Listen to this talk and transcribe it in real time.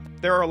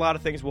there are a lot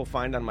of things we'll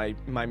find on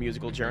my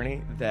musical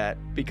journey that,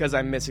 because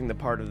I'm missing the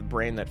part of the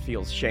brain that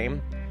feels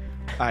shame,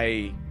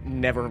 I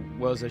never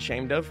was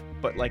ashamed of.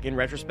 But, like, in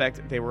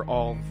retrospect, they were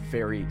all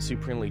very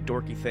supremely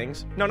dorky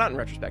things. No, not in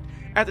retrospect.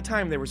 At the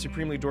time, they were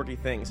supremely dorky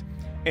things.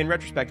 In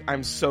retrospect,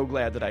 I'm so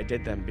glad that I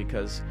did them,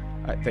 because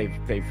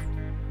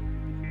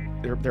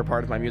they're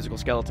part of my musical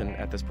skeleton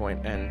at this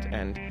point,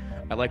 and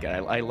I like it.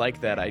 I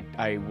like that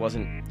I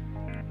wasn't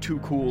too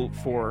cool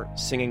for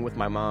singing with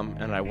my mom,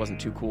 and I wasn't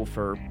too cool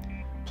for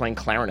playing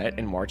clarinet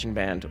in marching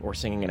band or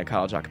singing in a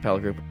college a cappella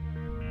group.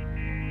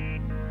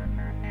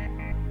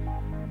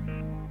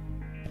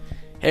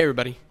 Hey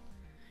everybody.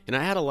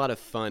 I had a lot of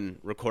fun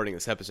recording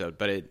this episode,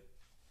 but it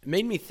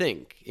made me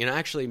think.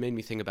 Actually made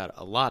me think about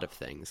a lot of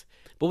things.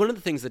 But one of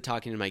the things that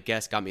talking to my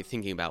guest got me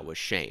thinking about was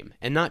shame.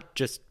 And not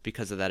just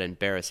because of that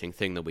embarrassing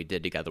thing that we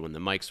did together when the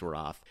mics were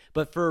off,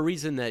 but for a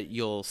reason that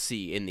you'll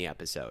see in the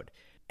episode.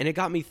 And it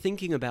got me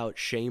thinking about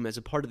shame as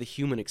a part of the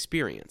human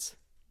experience.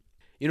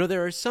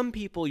 There are some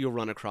people you'll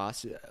run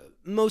across,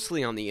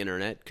 mostly on the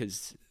internet,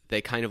 because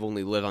they kind of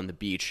only live on the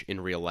beach in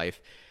real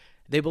life.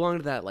 They belong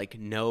to that,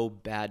 no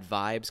bad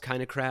vibes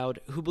kind of crowd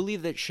who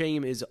believe that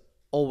shame is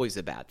always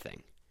a bad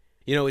thing.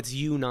 It's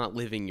you not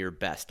living your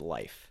best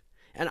life.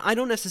 And I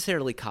don't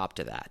necessarily cop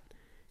to that.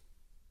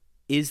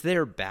 Is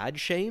there bad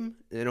shame,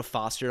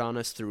 fostered on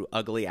us through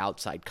ugly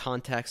outside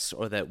contexts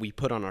or that we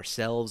put on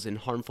ourselves in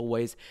harmful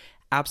ways?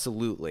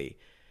 Absolutely.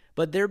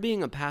 But there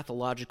being a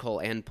pathological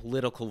and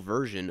political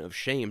version of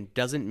shame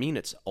doesn't mean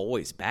it's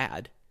always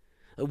bad.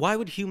 Why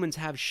would humans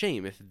have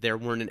shame if there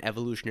weren't an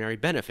evolutionary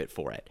benefit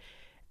for it?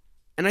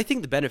 And I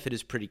think the benefit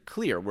is pretty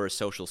clear. We're a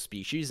social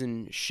species,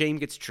 and shame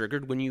gets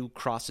triggered when you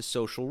cross a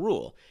social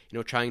rule,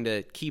 trying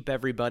to keep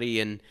everybody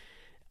in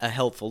a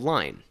helpful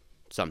line.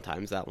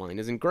 Sometimes that line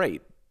isn't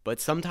great,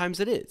 but sometimes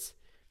it is.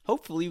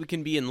 Hopefully we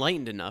can be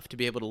enlightened enough to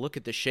be able to look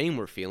at the shame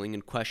we're feeling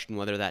and question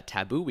whether that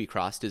taboo we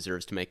crossed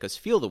deserves to make us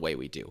feel the way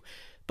we do.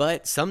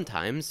 But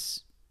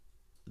sometimes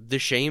the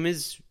shame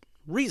is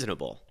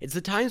reasonable. It's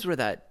the times where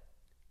that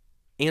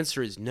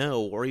answer is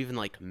no, or even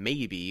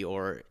maybe,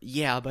 or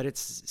yeah, but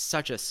it's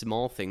such a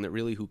small thing that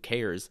really who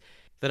cares,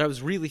 that I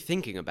was really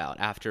thinking about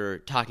after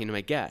talking to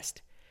my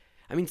guest.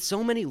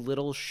 So many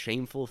little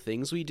shameful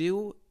things we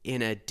do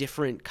in a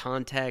different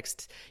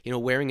context,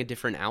 wearing a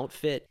different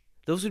outfit,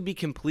 those would be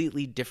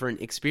completely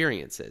different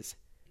experiences.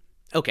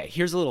 Okay,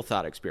 here's a little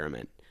thought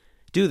experiment.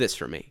 Do this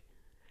for me.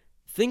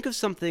 Think of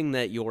something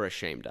that you're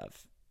ashamed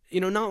of.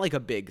 Not like a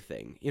big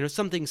thing.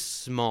 Something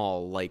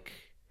small, like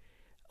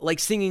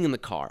singing in the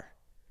car.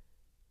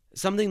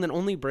 Something that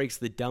only breaks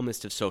the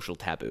dumbest of social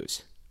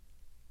taboos.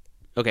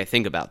 Okay,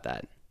 think about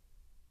that.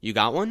 You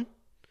got one?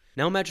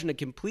 Now imagine a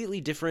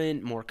completely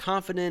different, more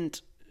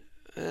confident,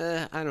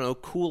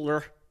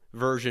 cooler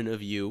version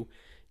of you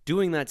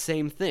doing that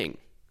same thing.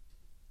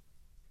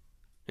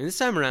 And this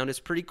time around, it's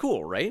pretty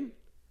cool, right?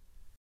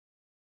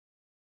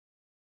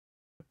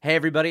 Hey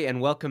everybody,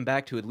 and welcome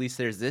back to At Least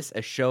There's This,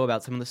 a show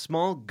about some of the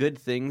small good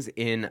things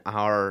in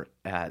our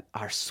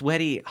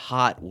sweaty,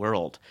 hot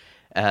world.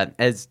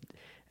 As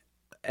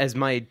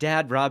my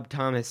dad, Rob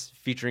Thomas,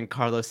 featuring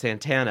Carlos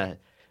Santana,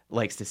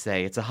 likes to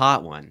say, it's a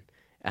hot one,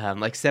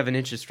 7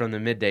 inches from the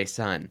midday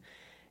sun.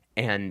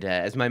 And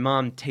as my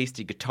mom,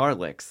 Tasty Guitar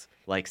Licks,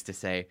 likes to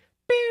say,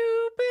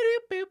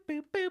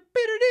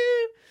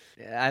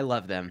 I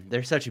love them.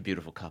 They're such a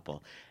beautiful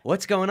couple.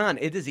 What's going on?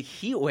 It is a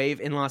heat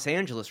wave in Los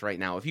Angeles right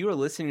now. If you are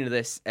listening to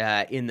this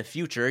in the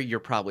future,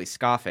 you're probably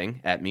scoffing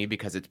at me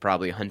because it's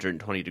probably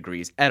 120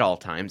 degrees at all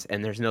times,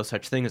 and there's no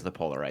such thing as the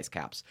polar ice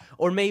caps.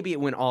 Or maybe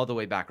it went all the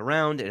way back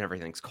around and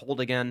everything's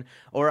cold again.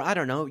 Or, I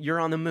don't know,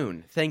 you're on the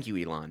moon. Thank you,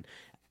 Elon.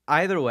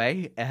 Either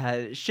way,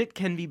 shit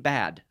can be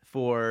bad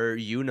for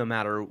you no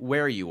matter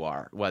where you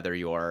are, whether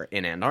you're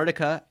in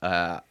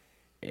Antarctica,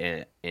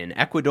 in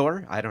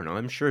Ecuador, I don't know,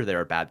 I'm sure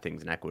there are bad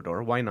things in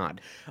Ecuador, why not?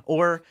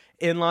 Or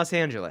in Los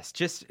Angeles,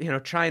 just,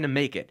 trying to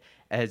make it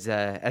as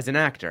an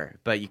actor,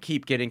 but you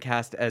keep getting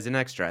cast as an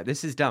extra.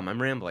 This is dumb,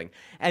 I'm rambling.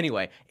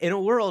 Anyway, in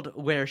a world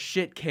where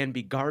shit can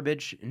be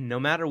garbage, no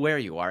matter where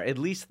you are, at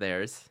least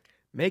there's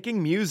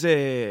Making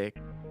music.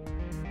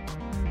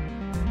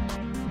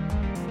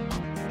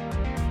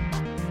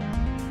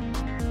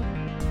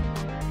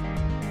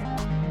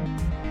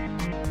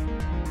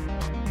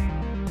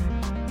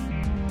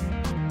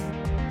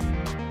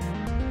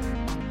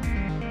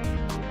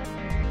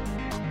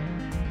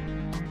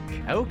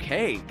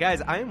 Okay,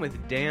 guys, I am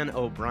with Dan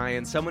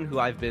O'Brien, someone who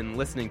I've been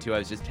listening to, I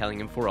was just telling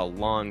him, for a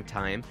long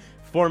time.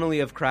 Formerly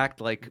have cracked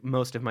like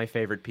most of my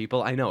favorite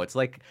people. I know, it's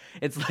like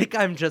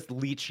I'm just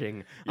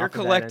leeching. You're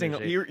collecting.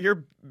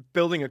 You're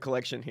building a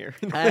collection here.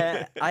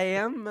 I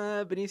am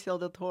Benicio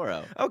del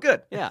Toro. Oh,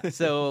 good. Yeah.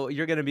 So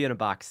you're gonna be in a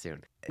box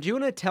soon. Do you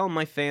want to tell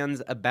my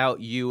fans about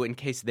you in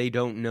case they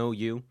don't know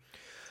you?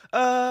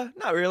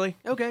 Not really.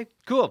 Okay,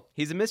 cool.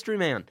 He's a mystery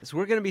man. So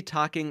we're going to be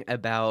talking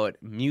about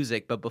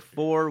music, but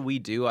before we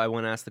do, I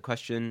want to ask the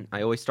question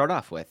I always start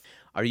off with.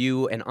 Are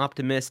you an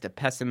optimist, a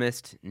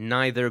pessimist,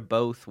 neither,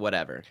 both,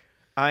 whatever?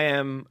 I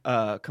am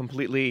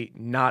completely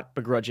not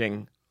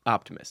begrudging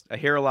optimist. I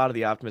hear a lot of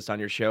the optimists on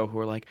your show who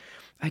are like,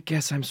 I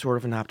guess I'm sort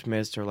of an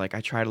optimist, or like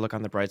I try to look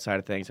on the bright side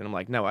of things, and I'm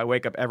like, no, I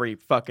wake up every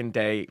fucking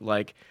day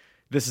like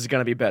this is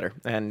gonna be better,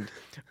 and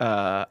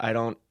I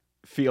don't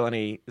feel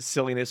any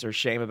silliness or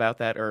shame about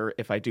that, or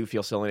if I do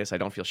feel silliness, I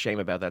don't feel shame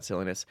about that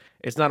silliness.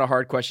 It's not a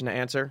hard question to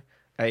answer.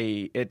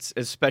 It's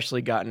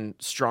especially gotten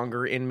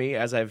stronger in me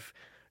as I've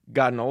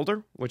gotten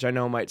older, which I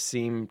know might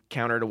seem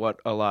counter to what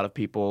a lot of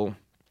people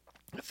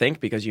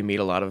think because you meet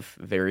a lot of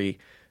very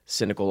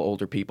cynical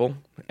older people.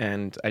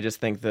 And I just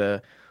think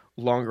the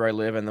longer I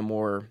live and the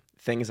more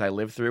things I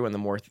live through and the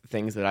more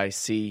things that I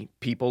see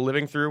people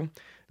living through,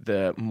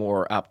 the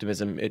more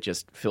optimism it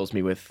just fills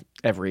me with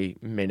every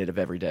minute of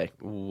every day.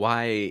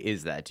 Why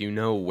is that? Do you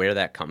know where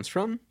that comes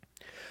from?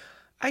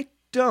 I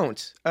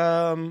don't.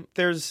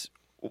 There's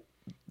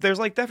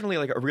like definitely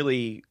like a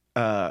really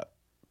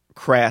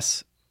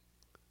crass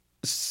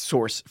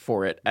source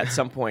for it at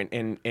some point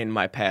in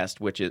my past,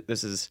 which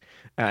is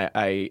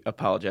I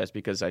apologize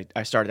because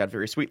I started out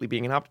very sweetly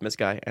being an optimist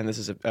guy, and this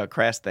is a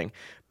crass thing.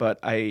 But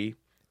I,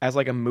 as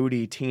like a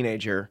moody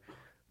teenager,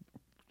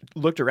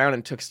 looked around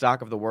and took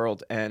stock of the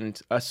world, and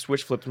a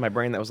switch flipped in my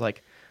brain that was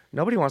like,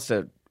 nobody wants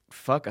to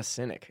fuck a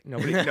cynic.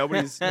 Nobody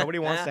wants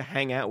to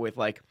hang out with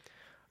like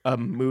a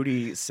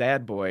moody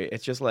sad boy.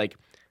 It's just like,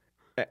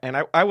 and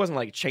I wasn't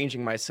like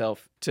changing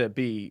myself to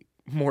be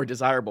more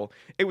desirable.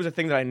 It was a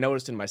thing that I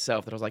noticed in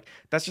myself that I was like,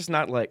 that's just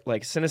not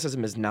like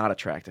cynicism is not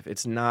attractive.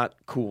 It's not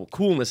cool.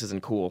 Coolness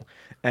isn't cool.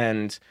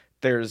 And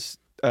there's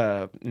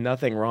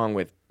nothing wrong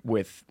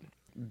with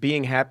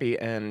being happy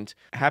and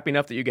happy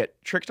enough that you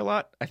get tricked a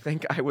lot. I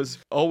think I was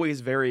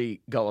always very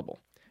gullible.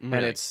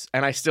 Right.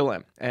 And I still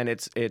am. And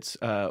it's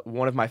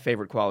one of my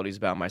favorite qualities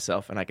about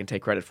myself, and I can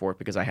take credit for it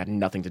because I had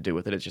nothing to do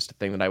with it. It's just a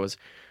thing that I was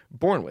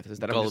born with. Is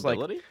that I'm just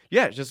like,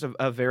 yeah, just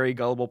a very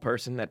gullible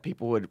person that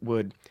people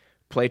would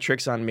play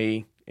tricks on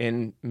me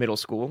in middle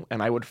school,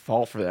 and I would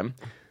fall for them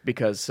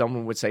because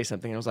someone would say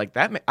something, and I was like,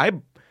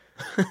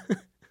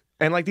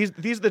 and like these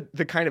are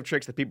the kind of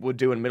tricks that people would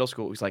do in middle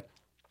school. It was like,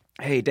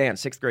 hey, Dan,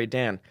 6th grade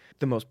Dan,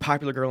 the most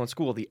popular girl in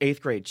school, the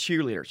 8th grade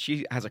cheerleader,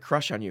 she has a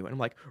crush on you. And I'm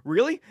like,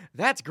 really?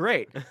 That's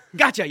great.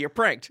 Gotcha, you're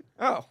pranked.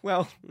 Oh,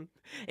 well.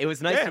 It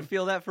was nice to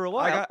feel that for a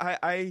while.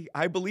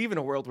 I believe in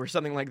a world where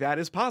something like that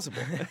is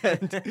possible.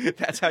 And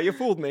that's how you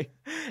fooled me.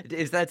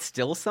 Is that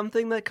still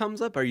something that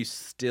comes up? Are you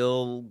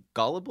still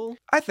gullible?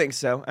 I think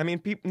so. I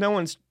mean, no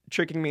one's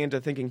tricking me into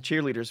thinking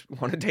cheerleaders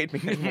want to date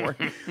me anymore.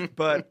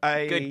 But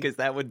Good, because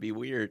that would be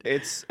weird.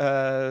 It's...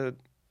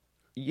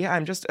 yeah,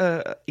 I'm just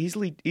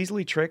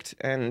easily tricked,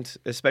 and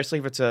especially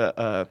if it's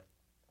a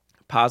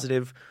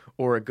positive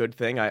or a good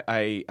thing,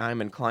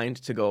 I'm inclined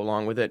to go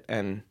along with it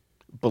and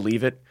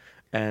believe it.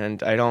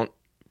 And I don't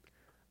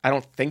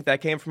think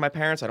that came from my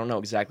parents. I don't know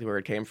exactly where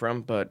it came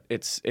from, but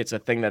it's a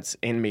thing that's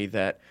in me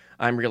that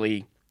I'm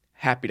really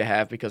happy to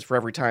have, because for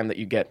every time that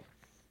you get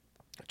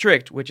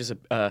tricked, which is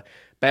a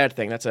bad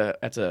thing, that's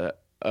a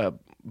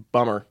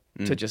bummer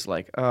to just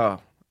like, oh,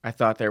 I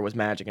thought there was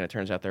magic, and it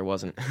turns out there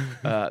wasn't.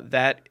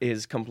 That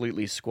is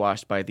completely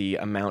squashed by the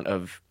amount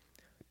of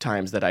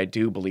times that I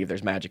do believe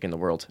there's magic in the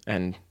world,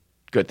 and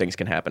good things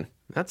can happen.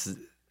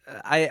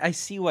 I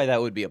see why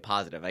that would be a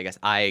positive. I guess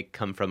I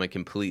come from a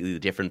completely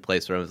different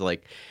place where I was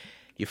like,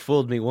 you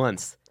fooled me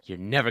once, you're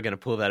never going to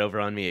pull that over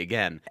on me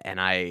again. And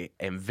I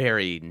am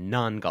very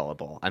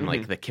non-gullible. I'm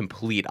like the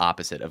complete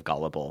opposite of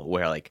gullible,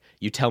 where like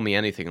you tell me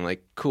anything, I'm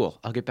like, cool,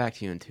 I'll get back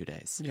to you in 2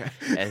 days.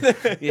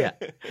 Yeah.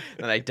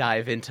 And I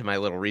dive into my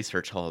little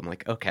research hole. I'm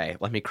like, okay,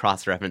 let me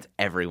cross-reference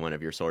every one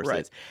of your sources.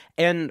 Right.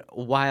 And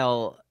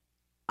while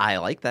I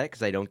like that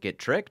because I don't get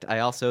tricked, I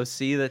also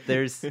see that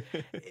there's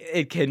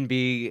it can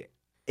be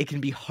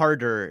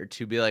harder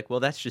to be like, well,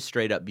 that's just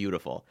straight up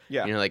beautiful.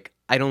 Yeah. You know, like,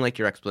 I don't like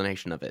your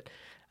explanation of it,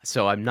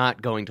 so I'm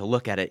not going to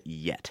look at it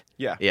yet.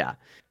 Yeah. Yeah.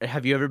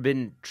 Have you ever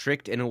been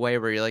tricked in a way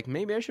where you're like,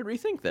 maybe I should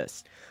rethink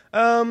this?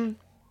 I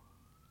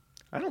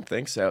don't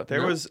think so.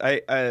 There No? was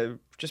I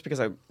just because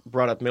I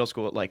brought up middle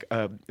school, like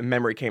a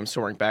memory came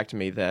soaring back to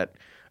me that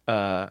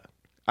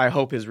I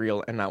hope is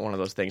real and not one of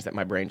those things that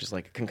my brain just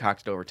like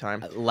concocted over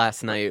time.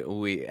 Last night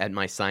at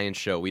my science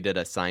show, we did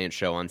a science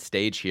show on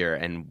stage here,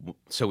 and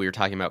so we were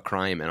talking about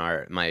crime,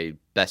 and my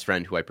best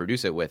friend who I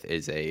produce it with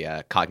is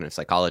a cognitive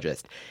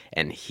psychologist,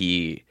 and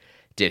he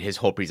did his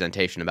whole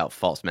presentation about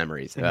false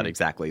memories, about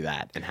exactly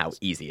that and how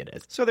easy it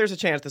is. So there's a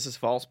chance this is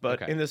false,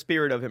 but in the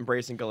spirit of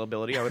embracing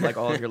gullibility, I would like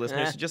all of your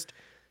listeners to just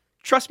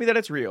trust me that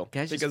it's real.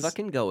 Guys, just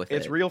fucking go with it.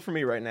 It's real for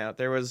me right now.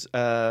 There was,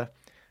 to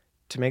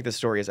make this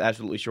story as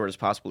absolutely short as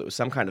possible, it was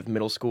some kind of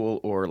middle school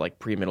or like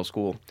pre-middle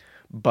school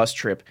bus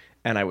trip,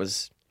 and I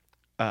was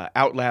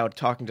out loud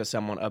talking to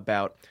someone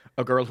about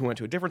a girl who went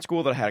to a different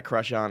school that I had a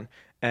crush on,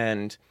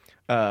 and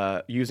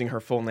using her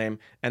full name,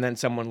 and then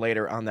someone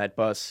later on that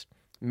bus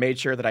made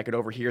sure that I could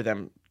overhear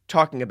them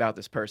talking about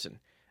this person.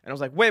 And I was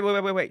like,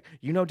 wait,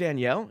 you know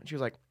Danielle? And she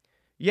was like,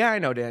 yeah, I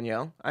know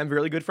Danielle. I'm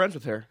really good friends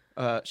with her.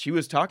 She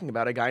was talking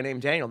about a guy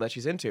named Daniel that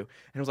she's into. And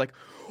I was like,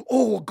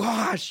 oh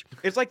gosh.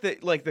 It's like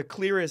the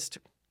clearest,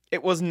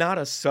 it was not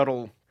a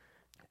subtle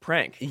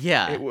prank.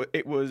 Yeah.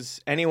 It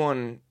was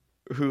anyone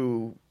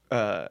who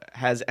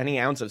has any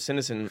ounce of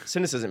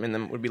cynicism in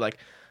them would be like,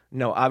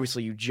 no,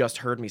 obviously you just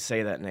heard me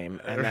say that name,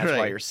 and that's why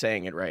Right. you're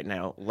saying it right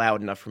now,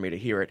 loud enough for me to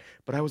hear it.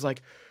 But I was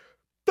like,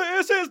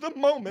 this is the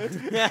moment.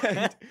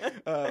 And,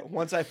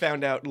 once I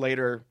found out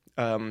later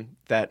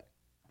that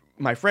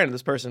my friend,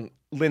 this person,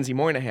 Lindsay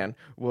Moynihan,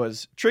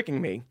 was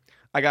tricking me,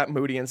 I got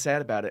moody and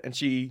sad about it. And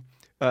she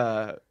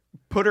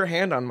put her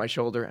hand on my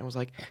shoulder and was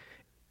like,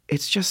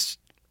 it's just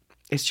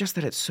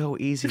that it's so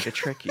easy to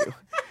trick you.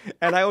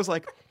 And I was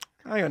like,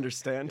 I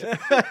understand.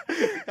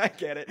 I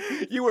get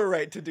it. You were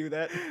right to do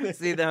that.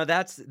 See, now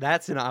that's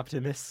an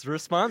optimist's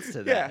response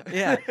to that.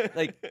 Yeah,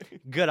 like,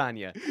 good on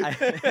you.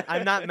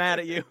 I'm not mad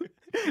at you.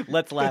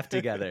 Let's laugh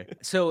together.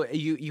 So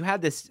you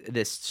had this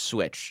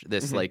switch,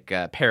 this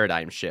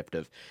paradigm shift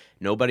of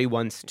nobody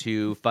wants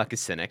to fuck a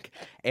cynic,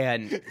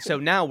 and so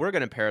now we're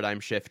going to paradigm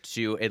shift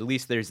to at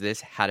least there's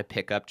this how to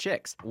pick up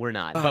chicks. We're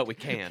not, but we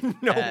can.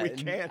 No, we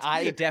can't.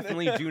 I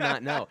definitely do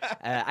not know.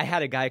 I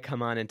had a guy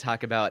come on and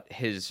talk about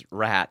his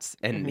rats,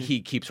 and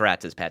he keeps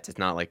rats as pets. It's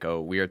not like a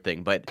weird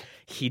thing, but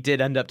he did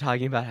end up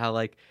talking about how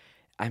it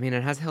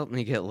has helped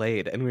me get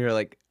laid, and we were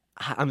like,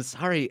 I'm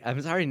sorry,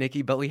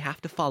 Nikki, but we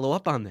have to follow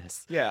up on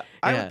this. Yeah,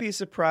 I would be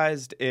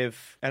surprised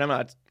if,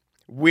 and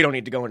we don't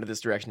need to go into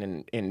this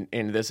direction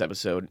in this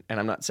episode, and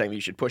I'm not saying that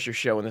you should push your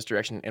show in this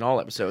direction in all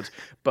episodes,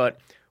 but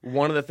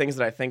one of the things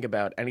that I think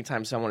about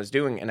anytime someone is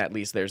doing, and at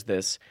least there's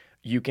this,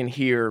 you can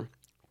hear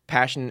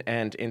passion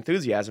and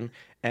enthusiasm,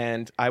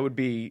 and I would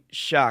be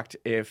shocked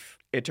if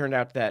it turned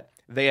out that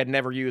they had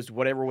never used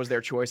whatever was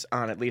their choice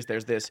on, at least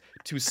there's this,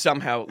 to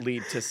somehow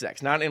lead to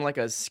sex. Not in like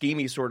a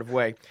schemy sort of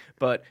way,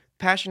 but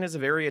passion is a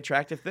very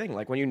attractive thing.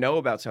 Like when you know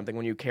about something,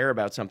 when you care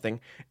about something,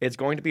 it's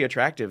going to be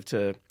attractive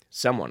to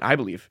someone, I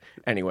believe.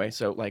 Anyway,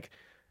 so like,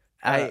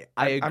 I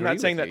agree I'm not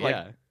saying with that you, like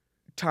yeah.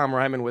 Tom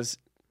Ryman was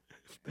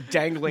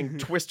dangling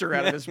Twister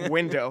out of his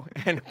window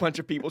and a bunch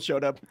of people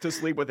showed up to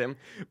sleep with him,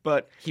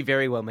 but He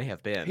very well may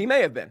have been. he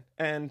may have been.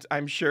 And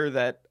I'm sure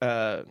that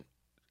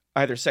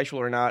either sexual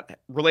or not,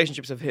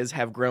 relationships of his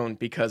have grown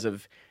because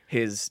of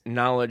his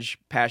knowledge,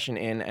 passion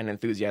in, and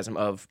enthusiasm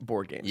of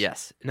board games.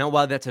 Yes. Now,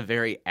 while that's a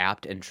very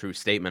apt and true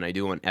statement, I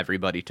do want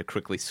everybody to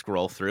quickly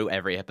scroll through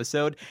every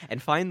episode and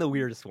find the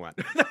weirdest one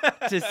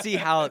to see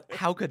how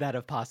could that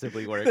have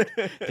possibly worked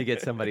to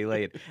get somebody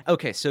laid.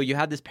 Okay, so you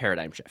had this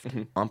paradigm shift.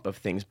 Bump of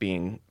things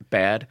being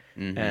bad,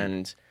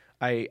 and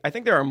I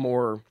think there are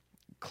more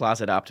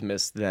closet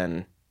optimists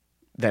than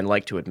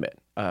like to admit.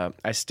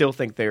 I still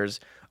think there's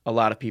a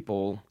lot of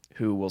people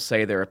who will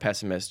say they're a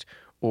pessimist,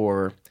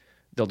 or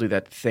they'll do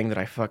that thing that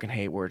I fucking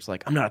hate where it's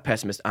like, I'm not a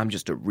pessimist, I'm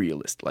just a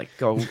realist. Like,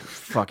 go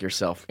fuck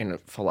yourself in a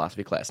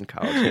philosophy class in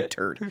college, you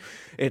turd.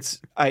 Because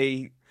I'm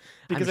I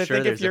sure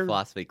think there's if you're... a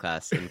philosophy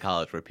class in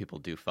college where people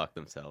do fuck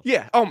themselves.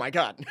 Yeah, oh my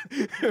God.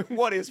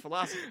 What is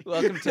philosophy?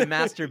 Welcome to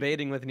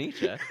Masturbating with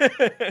Nietzsche.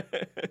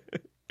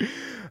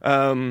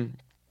 I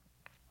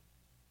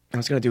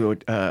was going to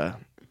do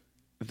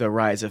the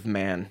Rise of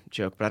Man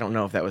joke, but I don't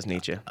know if that was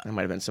Nietzsche. That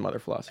might have been some other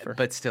philosopher.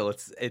 But still,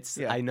 it's.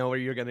 Yeah. I know where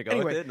you're going to go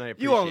Anyway, with it, and I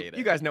you appreciate it.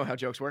 you guys know how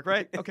jokes work,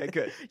 right? Okay,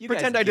 good. You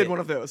Pretend guys I did get- one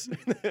of those.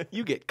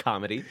 You get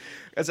comedy.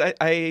 As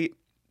I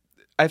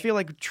feel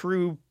like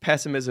true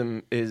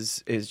pessimism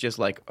is just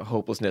like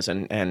hopelessness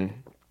and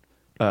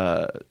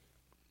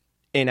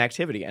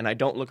inactivity, and I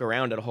don't look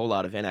around at a whole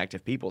lot of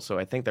inactive people. So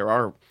I think there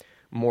are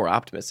more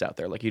optimists out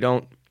there. Like you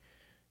don't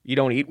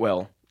eat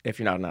well if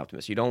you're not an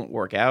optimist. You don't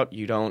work out.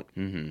 You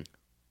don't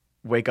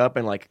wake up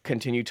and like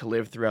continue to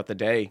live throughout the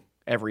day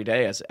every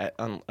day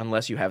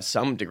unless you have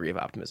some degree of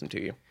optimism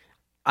to you.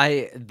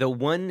 The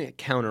one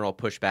counter I'll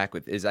push back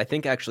with is I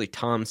think actually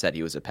Tom said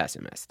he was a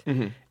pessimist,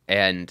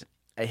 and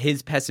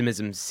his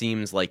pessimism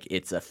seems like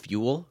it's a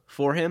fuel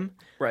for him,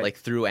 Right. like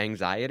through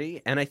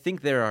anxiety. And I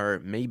think there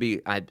are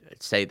I'd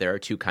say there are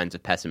two kinds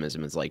of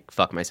pessimism. Is like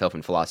fuck myself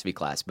in philosophy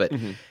class, but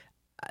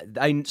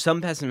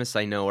some pessimists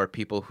I know are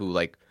people who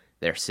like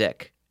they're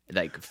sick,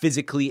 like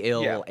physically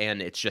ill,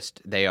 and it's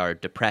just they are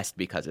depressed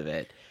because of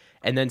it.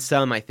 And then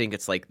some I think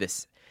it's like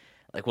this.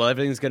 Like, well,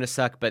 everything's going to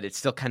suck, but it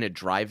still kind of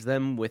drives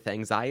them with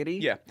anxiety.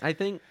 Yeah. I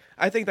think.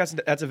 I think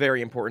that's a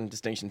very important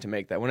distinction to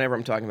make. That whenever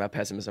I'm talking about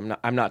pessimism,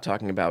 I'm not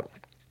talking about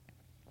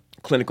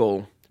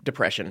clinical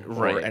depression or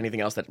Right.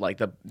 anything else that like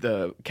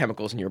the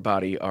chemicals in your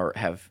body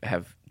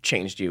have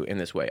changed you in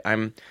this way.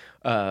 I'm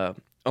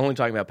only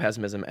talking about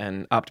pessimism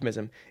and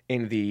optimism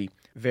in the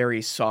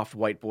very soft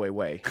white boy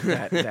way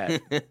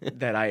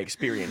that I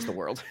experience the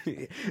world.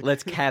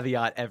 Let's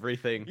caveat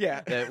everything.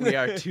 Yeah. That we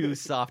are two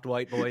soft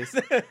white boys.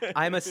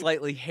 I'm a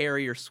slightly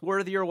hairier,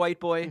 swarthier white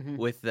boy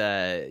with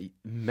a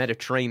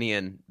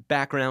Mediterranean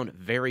background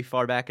very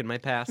far back in my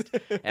past.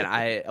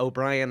 And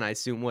O'Brien, I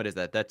assume, what is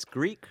that? That's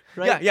Greek,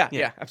 right?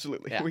 Yeah,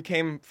 absolutely. Yeah. We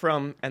came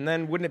from, and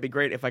then wouldn't it be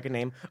great if I could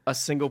name a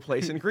single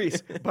place in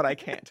Greece, but I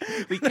can't.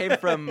 We came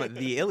from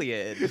the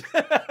Iliad.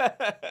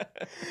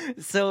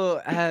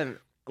 So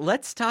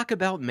let's talk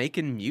about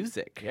making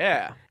music.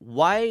 Yeah.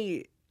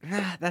 Why?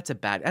 That's a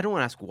bad. I don't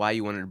want to ask why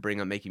you wanted to bring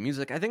up making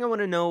music. I think I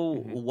want to know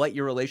what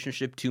your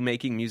relationship to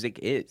making music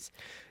is.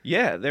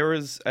 Yeah, there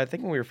was, I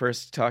think when we were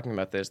first talking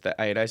about this, that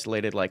I had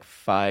isolated like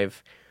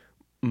 5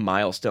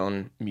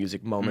 milestone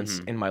music moments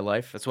in my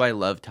life. That's why I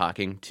love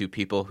talking to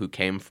people who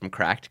came from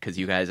Cracked, because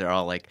you guys are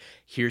all like,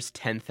 here's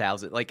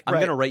 10,000. Like, I'm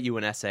Right. going to write you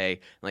an essay.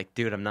 Like,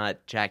 dude, I'm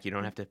not Jack. You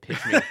don't have to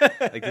pitch me.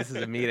 Like, this is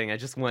a meeting. I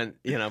just want,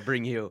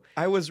 bring you.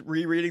 I was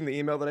rereading the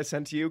email that I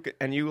sent to you,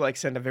 and you like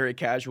sent a very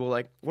casual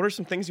like, "What are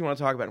some things you want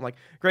to talk about?" I'm like,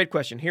 "Great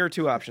question. Here are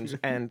two options,"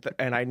 and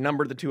I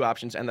numbered the two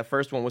options, and the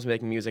first one was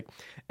making music,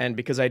 and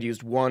because I'd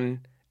used 1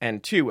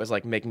 and 2 as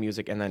like making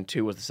music, and then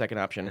 2 was the second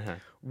option.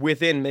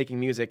 Within making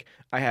music,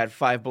 I had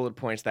 5 bullet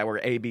points that were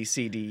A, B,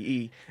 C, D,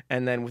 E,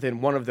 and then within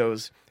one of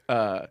those,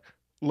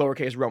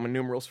 lowercase Roman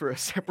numerals for a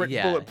separate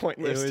bullet point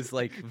list. It was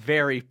like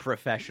very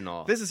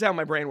professional. This is how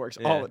my brain works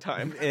all the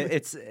time.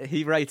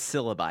 He writes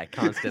syllabi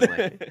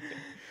constantly.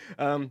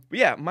 But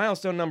yeah,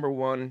 milestone number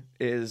 1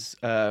 is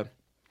the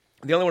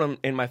only one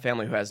in my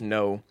family who has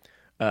no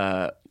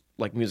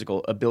like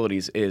musical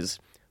abilities is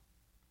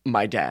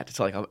my dad. It's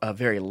like a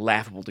very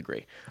laughable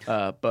degree.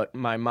 But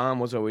my mom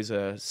was always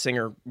a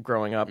singer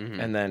growing up,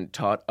 and then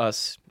taught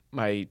us,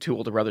 my 2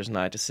 older brothers and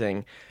I, to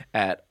sing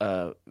at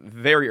a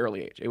very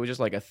early age. It was just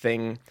like a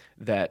thing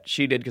that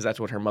she did because that's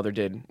what her mother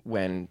did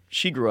when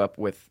she grew up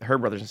with her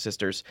brothers and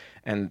sisters,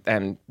 and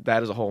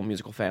that is a whole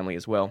musical family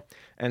as well.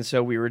 And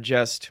so we were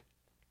just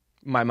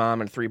my mom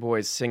and 3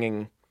 boys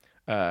singing,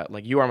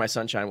 like "You Are My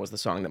Sunshine" was the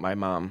song that my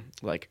mom,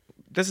 like,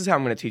 this is how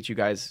I'm going to teach you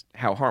guys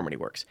how harmony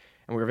works.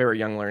 And we were very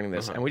young learning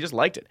this, and we just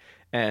liked it.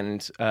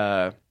 And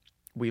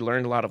we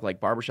learned a lot of like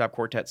barbershop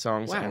quartet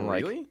songs. Wow, and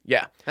like, really?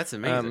 Yeah. That's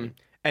amazing.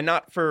 And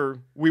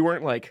we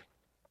weren't like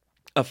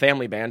a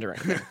family band or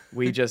anything.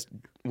 we just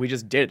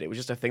did it. It was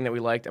just a thing that we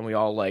liked, and we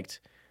all liked.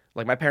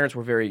 Like, my parents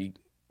were very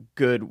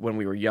good when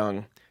we were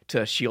young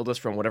to shield us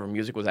from whatever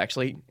music was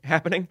actually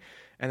happening.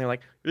 And they're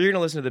like, "You're going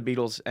to listen to the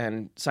Beatles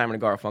and Simon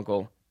and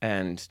Garfunkel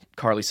and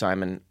Carly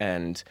Simon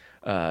and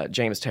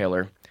James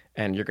Taylor,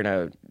 and you're going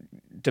to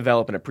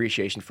develop an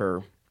appreciation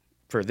for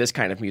this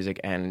kind of music,"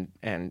 and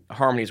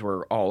harmonies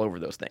were all over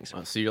those things.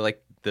 Oh, so you're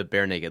like the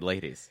Bare Naked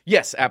Ladies.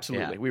 Yes,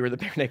 absolutely. Yeah. We were the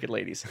Bare Naked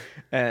Ladies.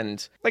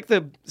 And like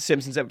the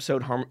Simpsons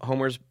episode,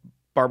 Homer's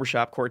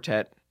Barbershop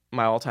Quartet,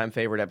 my all-time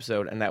favorite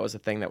episode, and that was the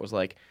thing that was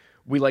like,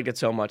 we liked it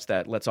so much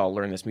that let's all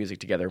learn this music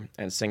together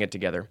and sing it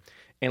together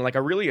in like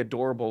a really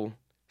adorable,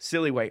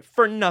 silly way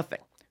for nothing.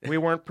 We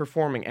weren't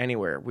performing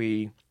anywhere.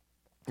 The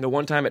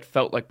one time it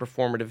felt like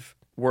performative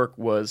work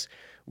was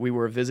we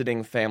were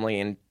visiting family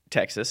in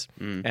Texas,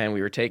 and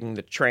we were taking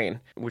the train,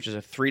 which is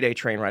a 3-day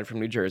train ride from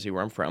New Jersey,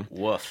 where I'm from.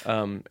 Woof.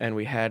 And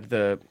we had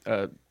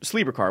the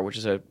sleeper car, which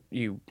is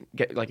you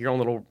get like your own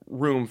little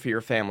room for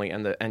your family,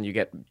 and you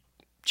get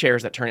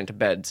chairs that turn into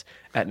beds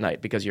at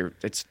night because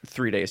it's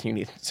 3 days and you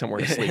need somewhere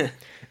to sleep.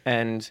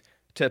 And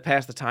to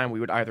pass the time, we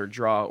would either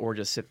draw or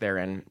just sit there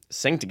and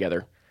sing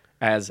together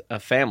as a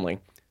family,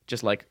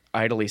 just like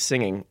idly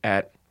singing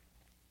at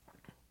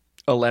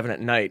 11 at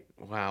night.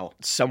 Wow.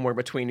 Somewhere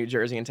between New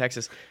Jersey and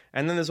Texas.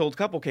 And then this old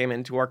couple came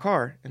into our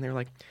car, and they were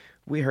like,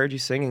 "We heard you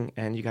singing,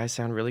 and you guys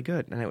sound really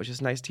good, and it was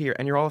just nice to hear.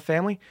 And you're all a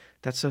family?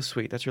 That's so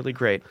sweet. That's really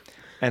great."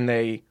 And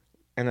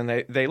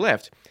then they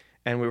left,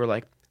 and we were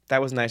like,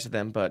 that was nice of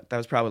them, but that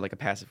was probably like a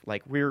passive,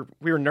 like we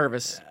were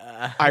nervous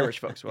Irish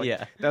folks. Like,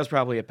 yeah. That was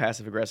probably a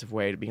passive aggressive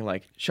way to being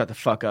like, "Shut the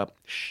fuck up.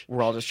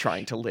 We're all just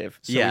trying to live."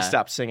 So Yeah. we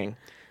stopped singing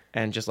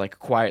and just like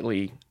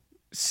quietly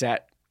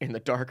sat in the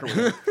dark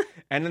room.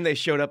 And then they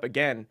showed up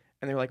again,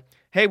 and they were like,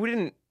 "Hey, we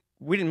didn't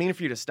mean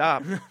for you to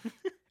stop."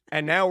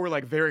 And now we're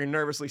like very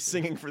nervously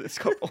singing for this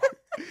couple.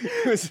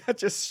 It was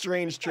such a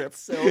strange trip.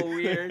 So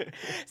weird.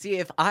 See,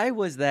 if I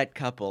was that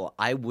couple,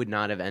 I would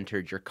not have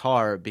entered your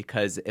car,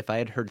 because if I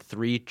had heard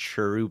 3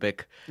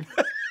 cherubic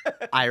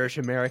Irish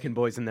American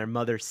boys and their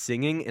mother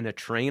singing in a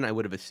train, I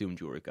would have assumed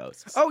you were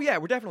ghosts. Oh yeah,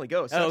 we're definitely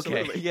ghosts. Okay,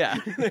 Absolutely. yeah.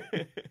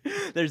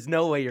 There's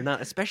no way you're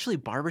not. Especially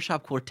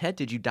Barbershop Quartet.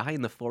 Did you die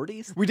in the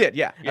 40s? We did,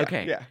 yeah.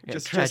 Okay, Yeah. yeah,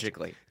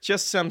 tragically.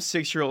 Just some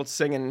 6-year-old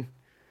singing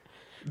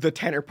the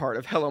tenor part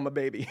of "Hello, My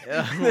Baby."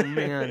 Oh,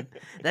 man.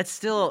 That's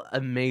still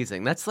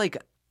amazing. That's like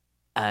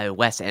a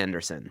Wes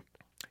Anderson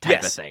type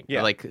of Yes, thing.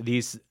 yeah. Like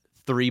these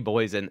 3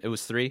 boys, and it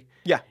was 3?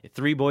 Yeah.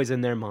 3 boys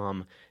and their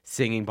mom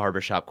singing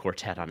Barbershop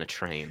Quartet on a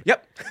train.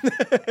 Yep.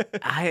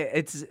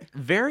 It's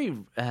very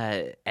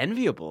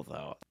enviable,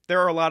 though. There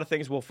are a lot of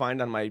things we'll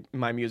find on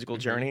my musical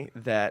journey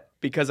that,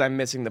 because I'm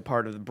missing the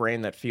part of the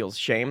brain that feels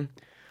shame,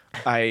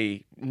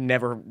 I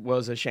never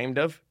was ashamed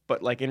of.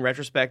 But like in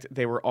retrospect,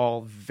 they were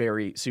all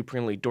very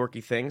supremely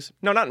dorky things.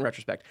 No, not in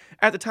retrospect.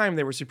 At the time,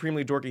 they were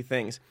supremely dorky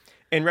things.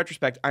 In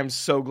retrospect, I'm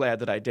so glad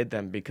that I did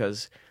them,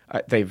 because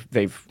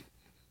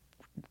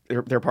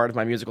they're part of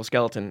my musical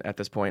skeleton at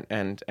this point,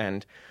 and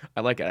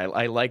I like it.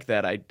 I like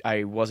that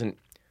I wasn't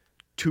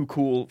too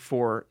cool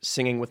for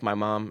singing with my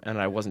mom,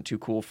 and I wasn't too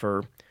cool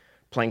for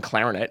playing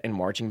clarinet in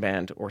marching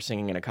band or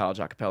singing in a college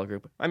a cappella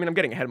group. I mean, I'm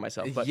getting ahead of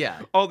myself, but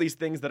Yeah. all these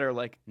things that are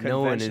like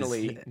No one is-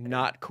 conventionally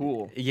not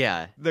cool.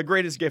 Yeah. The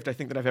greatest gift I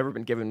think that I've ever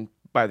been given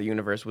by the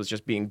universe was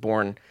just being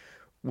born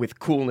with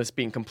coolness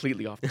being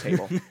completely off the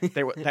table.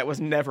 That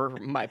was never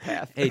my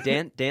path. Hey,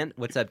 Dan,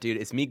 what's up, dude?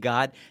 It's me,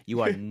 God.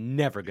 You are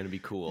never going to be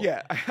cool.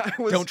 Yeah,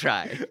 Don't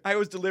try. I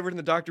was delivered, and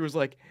the doctor was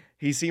like,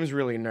 he seems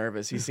really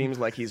nervous. He seems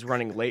like he's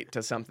running late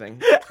to something.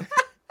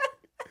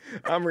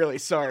 I'm really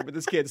sorry, but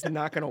this kid's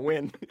not going to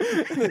win.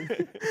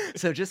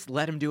 So just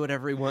let him do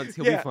whatever he wants.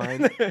 He'll be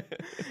fine.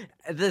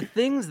 The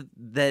things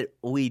that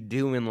we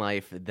do in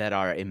life that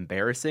are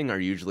embarrassing are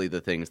usually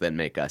the things that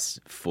make us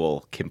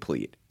full,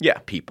 complete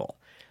people.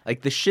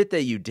 Like the shit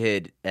that you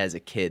did as a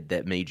kid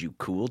that made you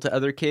cool to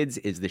other kids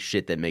is the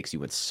shit that makes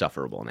you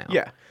insufferable now.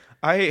 Yeah.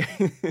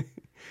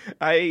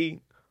 I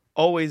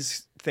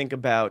always think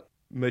about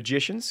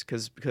magicians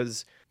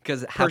because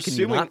how can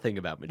you not think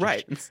about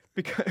magicians? Right.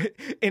 Because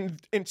in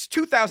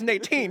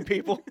 2018,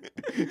 people.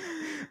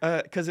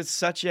 Because it's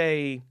such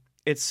a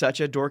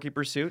dorky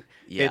pursuit.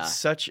 Yeah.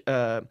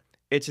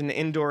 It's an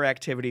indoor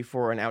activity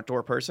for an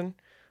outdoor person.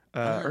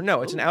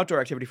 It's an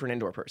outdoor activity for an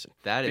indoor person.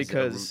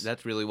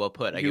 That's really well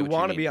put. You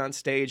want to be on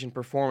stage and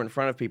perform in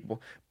front of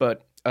people,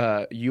 but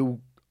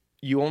you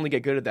only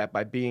get good at that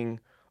by being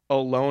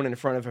alone in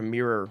front of a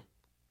mirror,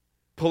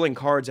 pulling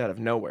cards out of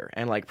nowhere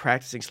and like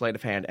practicing sleight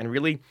of hand and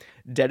really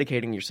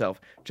dedicating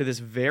yourself to this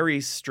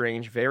very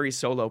strange, very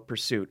solo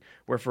pursuit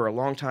where for a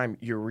long time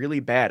you're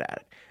really bad at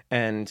it.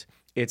 And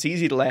it's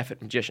easy to laugh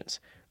at magicians.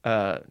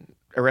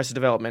 Arrested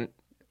Development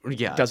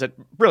does it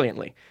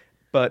brilliantly,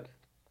 but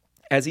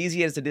as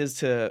easy as it is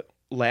to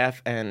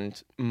laugh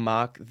and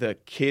mock the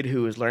kid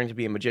who is learning to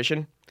be a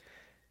magician,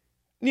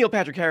 Neil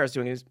Patrick Harris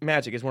doing his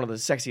magic is one of the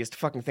sexiest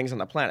fucking things on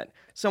the planet.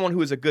 Someone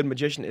who is a good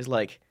magician is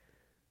like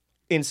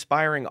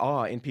inspiring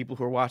awe in people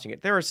who are watching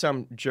it. There are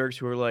some jerks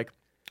who are like,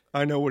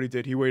 I know what he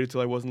did. He waited till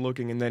I wasn't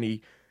looking, and then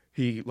he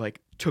like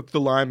took the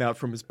lime out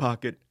from his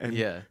pocket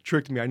and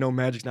tricked me. I know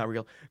magic's not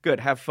real. Good,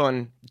 have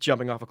fun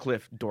jumping off a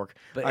cliff, dork.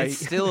 But it's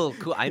still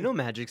cool. I know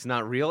magic's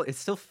not real. It's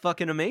still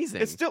fucking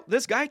amazing. It's still,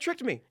 this guy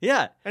tricked me.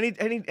 Yeah, and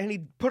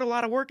he put a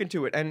lot of work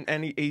into it,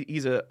 and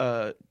he's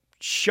a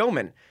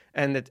showman,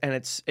 and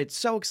it's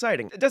so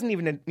exciting. It doesn't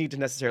even need to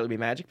necessarily be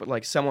magic, but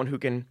like someone who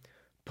can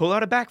pull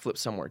out a backflip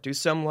somewhere, do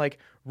some like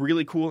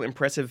really cool,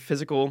 impressive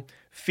physical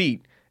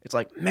feat. It's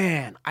like,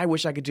 man, I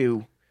wish I could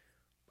run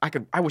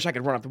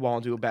up the wall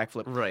and do a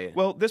backflip. Right.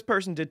 Well, this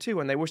person did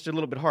too, and they wished it a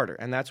little bit harder.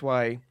 And that's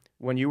why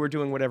when you were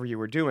doing whatever you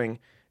were doing,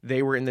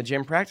 they were in the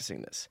gym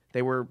practicing this.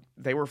 They were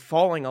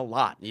falling a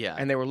lot. Yeah.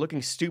 And they were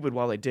looking stupid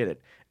while they did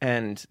it.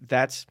 And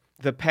that's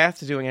the path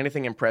to doing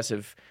anything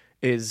impressive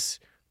is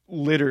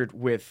littered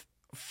with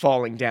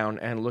falling down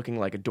and looking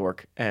like a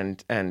dork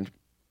and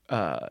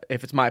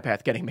if it's my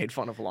path, getting made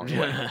fun of along the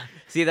way.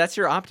 See, that's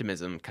your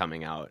optimism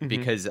coming out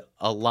because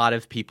a lot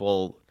of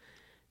people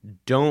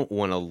don't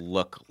want to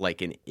look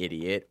like an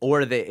idiot,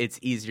 or that it's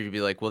easier to be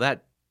like, well,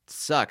 that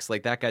sucks.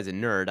 Like, that guy's a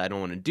nerd. I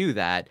don't want to do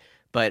that.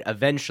 But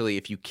eventually,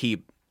 if you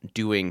keep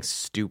doing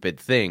stupid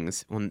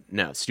things, well,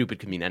 no, stupid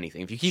could mean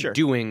anything. If you keep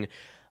doing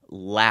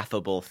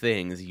laughable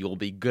things, you'll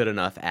be good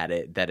enough at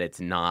it that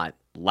it's not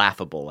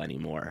laughable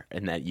anymore,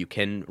 and that you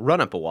can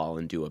run up a wall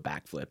and do a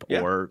backflip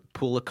or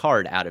pull a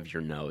card out of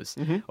your nose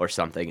or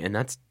something, and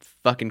that's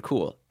fucking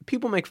cool.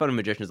 People make fun of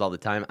magicians all the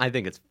time. I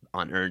think it's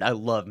unearned. I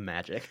love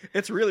magic.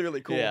 It's really,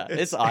 really cool. Yeah,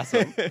 it's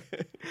awesome.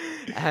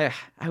 I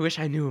wish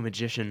I knew a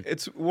magician.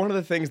 It's one of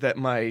the things that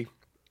my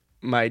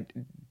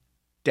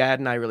dad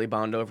and I really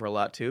bond over a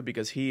lot too,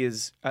 because he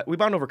is we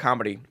bond over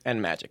comedy and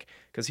magic,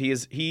 because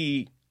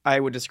I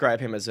would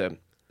describe him as a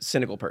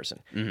cynical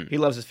person. He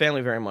loves his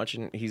family very much,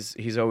 and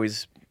he's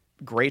always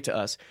great to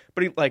us.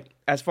 But he, like,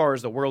 as far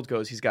as the world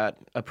goes, he's got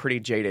a pretty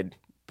jaded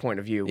point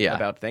of view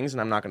about things,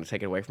 and I'm not going to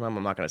take it away from him.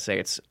 I'm not going to say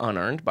it's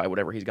unearned by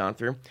whatever he's gone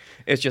through.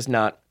 It's just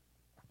not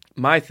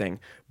my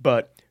thing.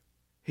 But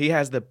he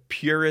has the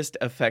purest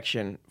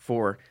affection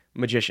for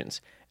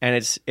magicians, and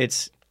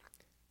it's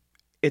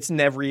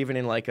never even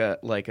in like a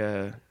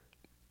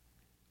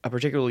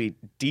particularly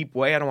deep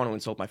way. I don't want to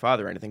insult my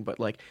father or anything, but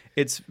like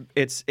it's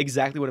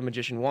exactly what a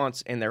magician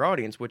wants in their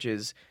audience, which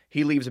is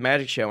he leaves a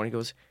magic show and he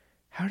goes,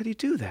 how did he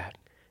do that?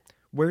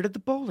 Where did the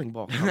bowling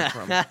ball come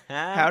from?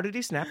 How did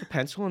he snap the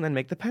pencil and then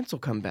make the pencil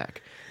come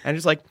back? And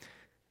it's like,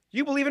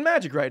 you believe in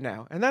magic right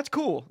now, and that's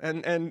cool.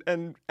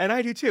 And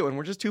I do too. And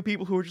we're just two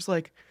people who are just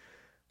like,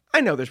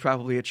 I know there's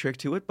probably a trick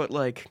to it, but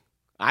like,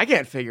 I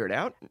can't figure it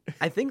out.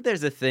 I think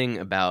there's a thing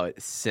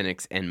about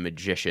cynics and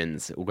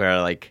magicians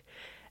where like,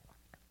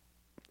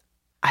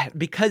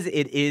 because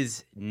it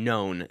is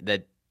known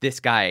that this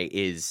guy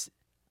is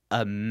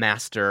a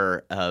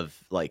master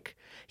of, like,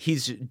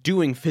 he's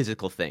doing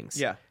physical things.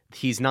 Yeah.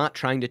 He's not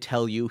trying to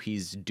tell you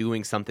he's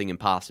doing something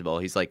impossible.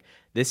 He's like,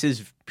 this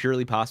is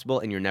purely possible,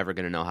 and you're never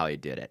going to know how he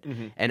did it.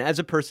 And as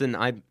a person,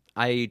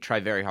 I try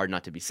very hard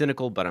not to be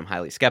cynical, but I'm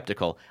highly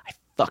skeptical. I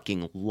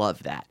fucking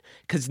love that.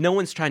 Because no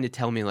one's trying to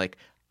tell me, like,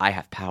 I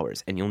have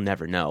powers, and you'll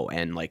never know.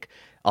 And, like,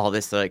 all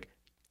this, like,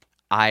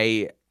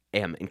 I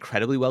am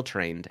incredibly well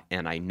trained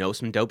and I know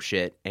some dope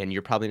shit and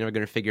you're probably never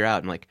going to figure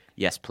out. I'm like,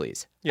 yes,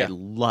 please. Yeah. I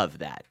love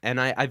that. And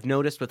I've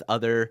noticed with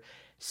other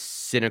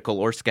cynical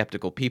or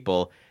skeptical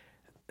people,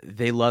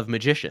 they love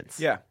magicians.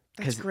 Yeah.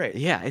 That's great.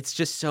 Yeah, it's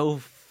just so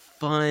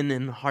fun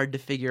and hard to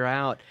figure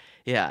out.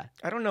 Yeah.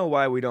 I don't know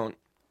why we don't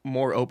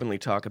more openly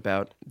talk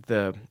about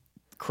the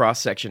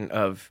cross-section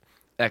of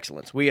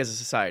excellence. We as a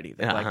society.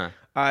 That,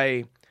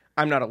 I'm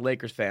not a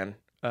Lakers fan.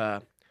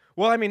 Well,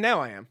 I mean,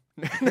 now I am.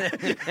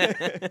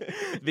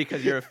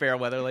 Because you're a fair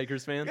weather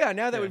Lakers fan? Yeah,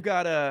 now that we've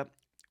got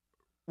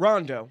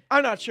Rondo.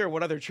 I'm not sure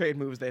what other trade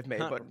moves they've made,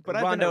 but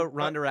I've been a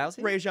Rondo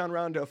Rousey? Rajon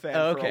Rondo fan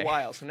for a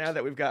while. So now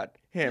that we've got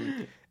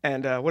him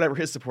and whatever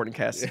his supporting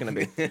cast is going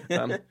to be.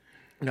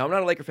 No, I'm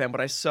not a Laker fan,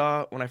 but I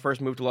saw when I first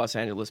moved to Los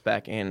Angeles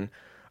back in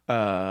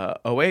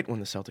 2008 when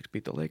the Celtics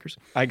beat the Lakers.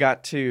 I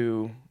got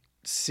to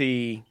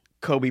see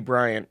Kobe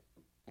Bryant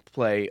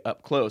play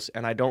up close,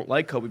 and I don't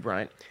like Kobe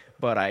Bryant,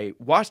 but I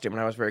watched him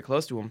and I was very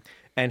close to him,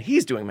 and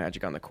he's doing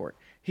magic on the court.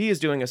 He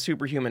is doing a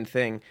superhuman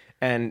thing,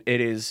 and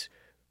it is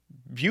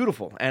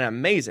beautiful and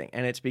amazing,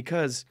 and it's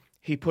because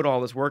he put all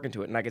this work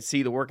into it, and I could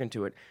see the work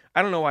into it.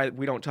 I don't know why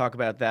we don't talk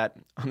about that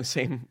on the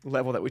same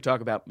level that we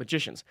talk about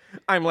magicians.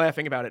 I'm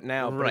laughing about it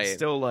now, but it's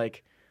still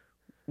like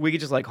we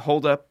could just like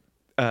hold up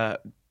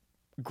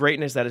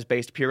greatness that is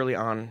based purely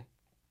on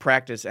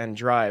practice and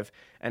drive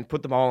and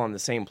put them all on the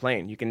same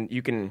plane. You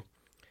can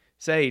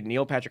say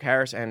Neil Patrick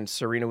Harris and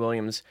Serena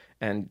Williams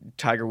and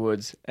Tiger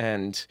Woods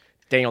and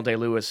Daniel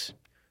Day-Lewis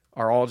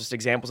are all just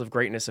examples of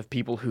greatness of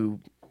people who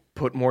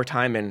put more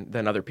time in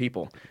than other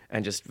people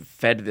and just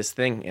fed this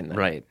thing in them.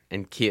 Right,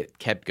 and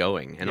kept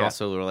going. And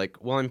also were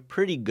like, well, I'm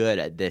pretty good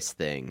at this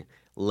thing.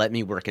 Let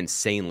me work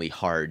insanely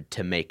hard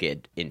to make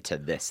it into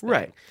this thing.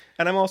 Right.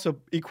 And I'm also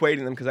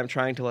equating them because I'm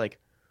trying to like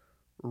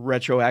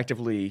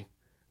retroactively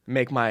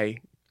make my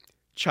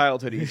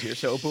childhood easier.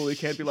 So a bully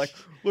can't be like,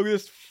 look at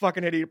this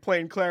fucking idiot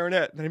playing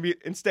clarinet. And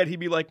instead he'd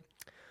be like,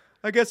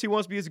 I guess he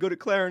wants to be as good at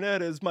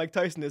clarinet as Mike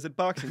Tyson is at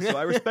boxing, so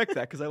I respect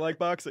that because I like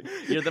boxing.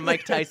 You're the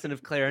Mike Tyson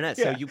of clarinet.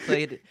 Yeah. So you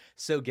played.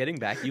 So getting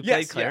back, you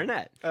played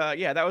clarinet.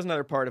 Yeah, that was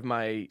another part of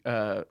my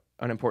an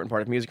important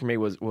part of music for me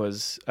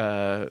was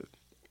I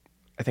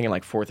think in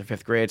like 4th or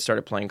 5th grade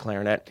started playing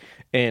clarinet.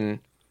 In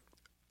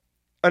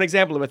an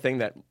example of a thing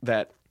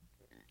that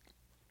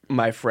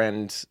my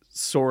friend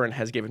Soren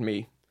has given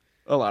me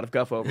a lot of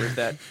guff over is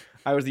that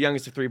I was the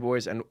youngest of 3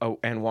 boys and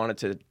wanted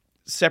to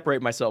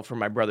separate myself from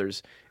my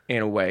brothers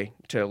in a way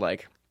to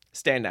like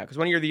stand out, because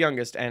when you're the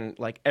youngest and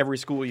like every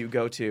school you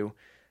go to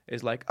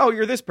is like, oh,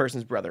 you're this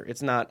person's brother,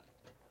 it's not,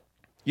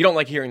 you don't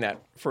like hearing that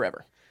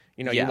forever,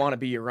 you know. You want to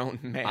be your own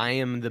man. I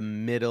am the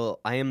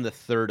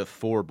 3rd of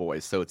 4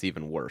 boys, so it's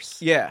even worse.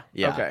 Yeah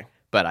Okay,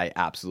 but I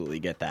absolutely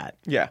get that.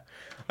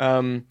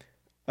 So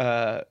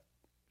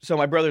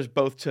my brothers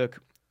both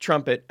took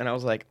trumpet, and I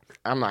was like,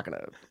 I'm not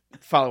gonna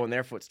follow in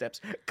their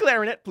footsteps.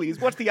 Clarinet, please.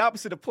 What's the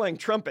opposite of playing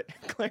trumpet?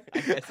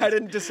 I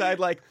didn't decide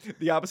like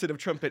the opposite of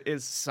trumpet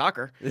is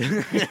soccer.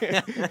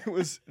 It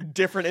was a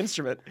different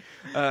instrument.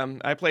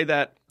 I played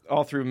that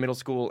all through middle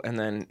school and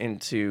then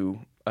into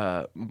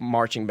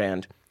marching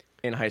band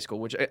in high school,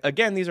 which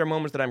again, these are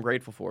moments that I'm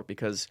grateful for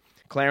because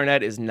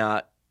clarinet is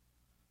not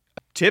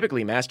a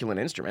typically masculine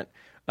instrument.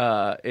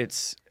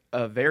 It's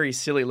a very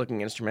silly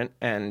looking instrument,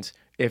 and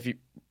if you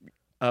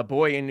a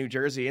boy in New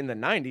Jersey in the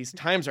 90s,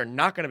 times are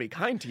not going to be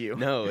kind to you.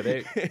 No,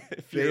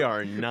 they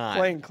are not.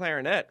 Playing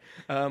clarinet.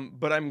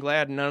 But I'm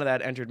glad none of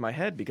that entered my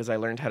head because I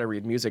learned how to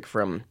read music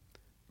from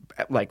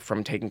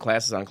taking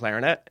classes on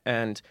clarinet,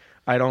 and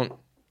I don't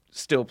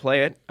still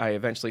play it. I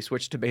eventually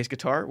switched to bass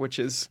guitar, which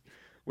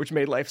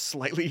made life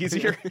slightly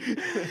easier.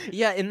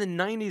 Yeah, in the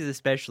 90s,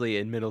 especially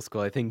in middle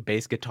school, I think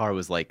bass guitar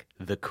was like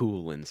the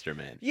cool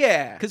instrument.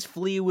 Yeah. Because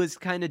Flea was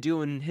kind of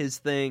doing his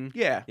thing.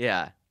 Yeah.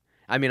 Yeah.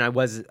 I mean, I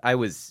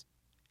was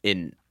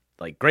in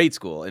like grade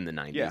school in the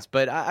 90s,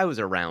 but I was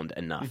around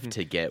enough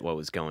to get what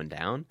was going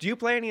down. Do you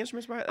play any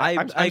instruments?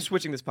 I'm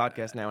switching this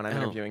podcast now and I'm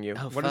interviewing you.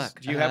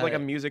 Fuck. Do you have like a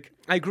music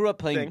I grew up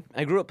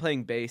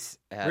playing bass,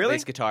 Really?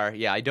 bass guitar.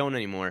 Yeah, I don't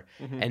anymore.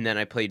 And then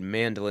I played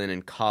mandolin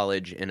in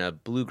college in a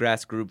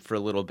bluegrass group for a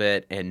little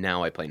bit, and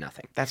now I play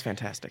nothing. That's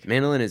fantastic.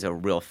 Mandolin is a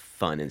real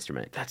fun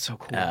instrument. That's so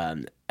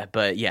cool.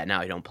 But yeah,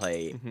 now I don't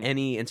play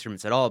any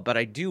instruments at all, but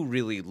I do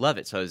really love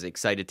it. So I was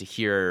excited to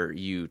hear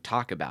you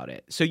talk about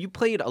it. So you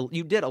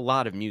did a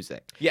lot of music.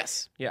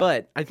 Yes. Yeah.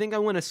 But I think I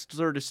want to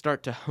sort of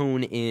start to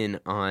hone in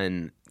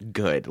on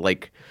good.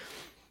 Like,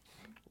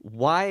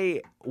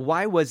 why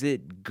was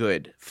it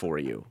good for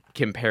you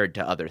compared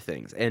to other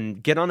things?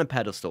 And get on a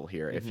pedestal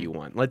here if you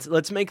want.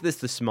 Let's make this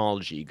the small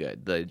G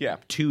good.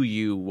 To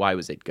you, why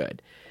was it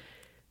good?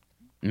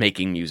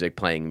 Making music,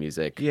 playing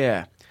music.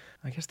 Yeah.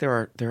 I guess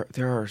there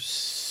are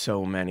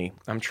so many.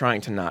 I'm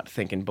trying to not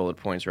think in bullet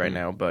points right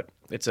now, but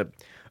it's a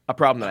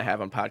problem that I have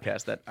on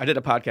podcasts. That I did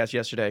a podcast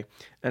yesterday,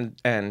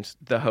 and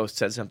the host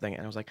said something,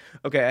 and I was like,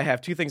 okay, I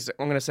have 2 things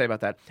I'm going to say about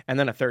that, and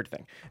then a 3rd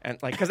thing,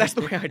 and like because that's the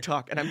way I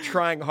talk, and I'm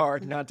trying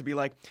hard not to be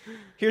like,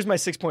 here's my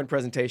 6-point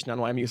presentation on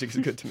why music is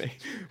good to me.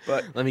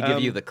 But let me give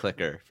you the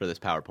clicker for this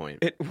PowerPoint.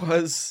 It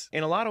was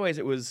in a lot of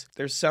ways.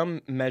 There's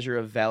some measure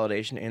of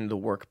validation in the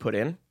work put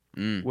in.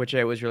 Which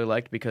I always really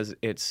liked because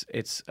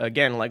it's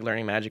again like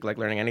learning magic, like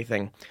learning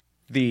anything.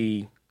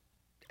 The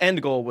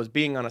end goal was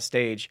being on a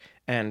stage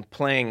and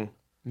playing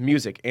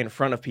music in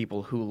front of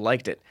people who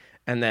liked it,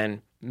 and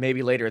then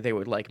maybe later they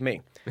would like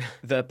me.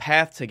 The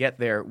path to get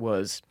there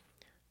was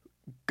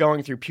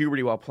going through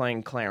puberty while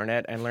playing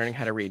clarinet and learning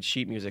how to read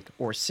sheet music,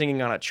 or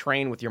singing on a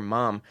train with your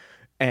mom,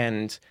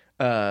 and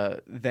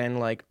then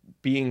like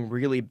being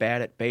really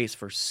bad at bass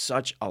for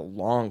such a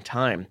long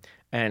time,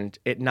 and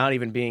it not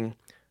even being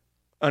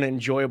an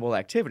enjoyable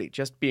activity,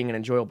 just being an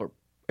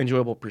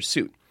enjoyable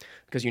pursuit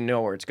because you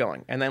know where it's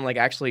going. And then like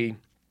actually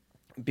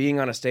being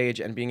on a stage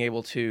and being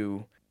able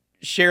to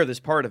share this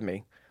part of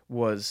me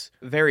was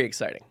very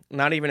exciting.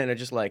 Not even in a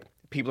just like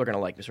people are going to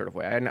like me sort of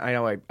way. I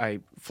know I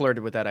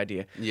flirted with that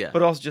idea. Yeah.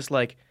 But also just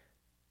like,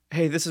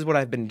 hey, this is what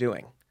I've been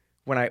doing.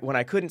 When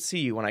I couldn't see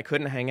you, when I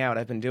couldn't hang out,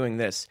 I've been doing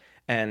this,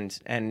 and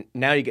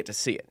now you get to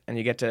see it, and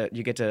you get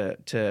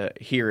to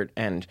hear it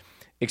and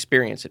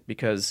experience it.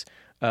 Because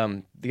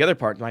the other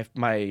part, I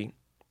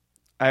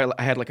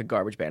had like a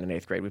garbage band in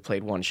 8th grade. We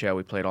played one show.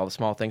 We played All the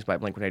Small Things by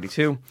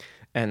Blink-182,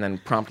 and then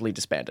promptly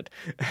disbanded.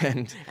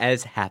 And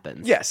As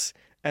happens. yes,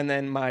 and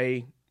then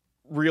my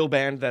real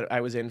band that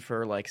I was in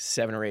for like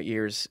 7 or 8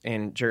 years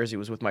in Jersey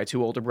was with my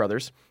 2 older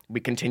brothers.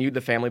 We continued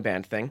the family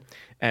band thing,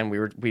 and we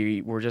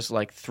were just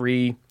like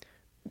 3.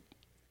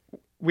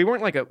 We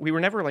were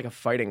never like a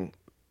fighting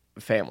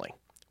family.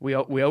 We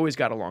always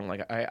got along.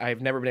 Like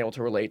I've never been able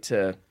to relate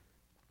to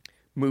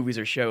movies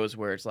or shows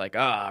where it's like,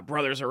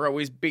 brothers are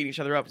always beating each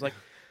other up. It's like,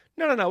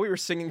 no, we were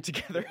singing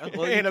together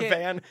in a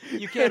van.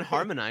 You can't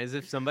harmonize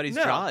if somebody's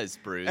No. jaw is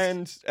bruised.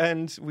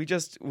 And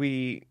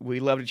we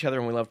loved each other,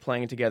 and we loved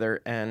playing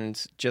together, and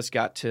just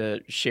got to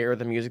share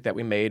the music that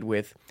we made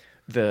with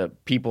the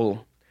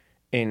people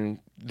in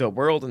the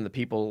world and the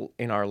people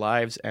in our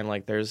lives. And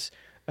like there's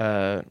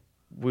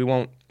we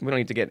don't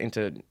need to get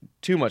into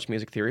too much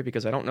music theory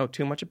because I don't know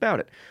too much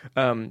about it.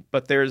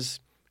 But there's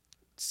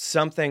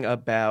something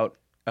about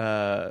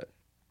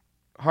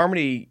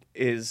harmony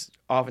is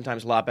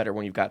oftentimes a lot better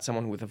when you've got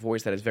someone with a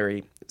voice that is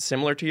very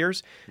similar to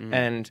yours.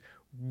 And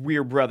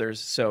we're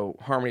brothers, so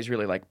harmonies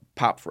really like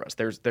pop for us.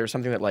 There's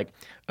something that like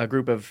a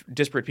group of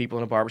disparate people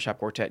in a barbershop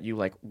quartet, you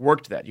like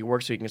work so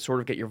you can sort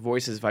of get your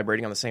voices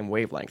vibrating on the same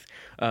wavelength.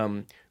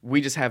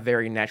 We just have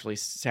very naturally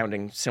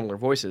sounding similar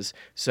voices,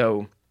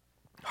 so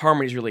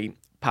harmonies really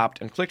popped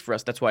and clicked for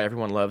us. That's why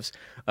everyone loves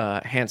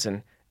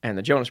Hanson and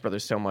the Jonas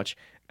Brothers so much,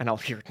 and I'll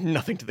hear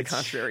nothing to the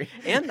contrary.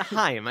 And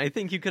Haim. I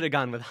think you could have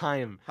gone with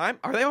Haim. Haim?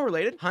 Are they all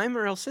related? Haim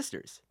are all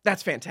sisters.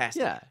 That's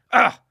fantastic.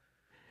 Yeah.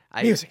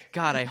 Music.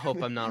 God, I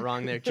hope I'm not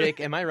wrong there. Jake,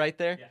 am I right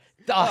there? Yes.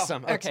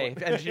 Awesome. Oh, okay.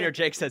 excellent. Engineer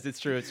Jake says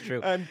it's true. It's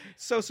true. I'm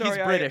so sorry.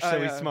 He's British,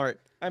 so he's smart.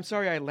 I'm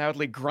sorry I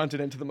loudly grunted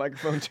into the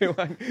microphone, too.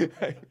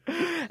 I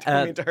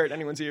don't mean to hurt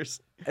anyone's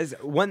ears. As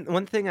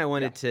one thing I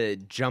wanted to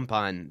jump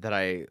on that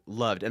I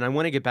loved, and I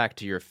want to get back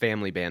to your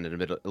family band in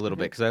a little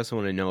bit, because I also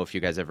want to know if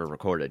you guys ever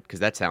recorded, because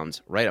that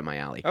sounds right up my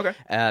alley. Okay.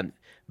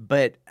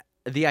 But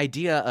the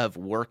idea of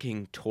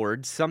working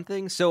towards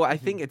something, so I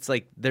think it's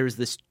like there's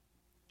this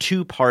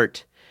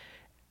 2-part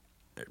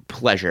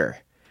pleasure,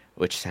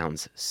 which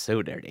sounds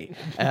so dirty.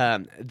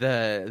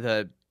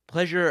 The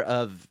pleasure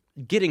of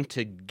getting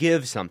to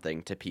give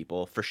something to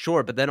people for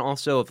sure, but then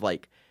also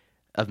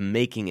of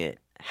making it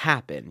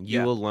happen.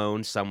 You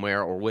alone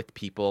somewhere or with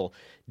people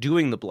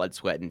doing the blood,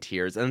 sweat, and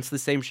tears. And it's the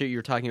same shit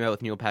you're talking about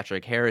with Neil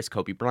Patrick Harris,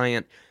 Kobe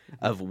Bryant,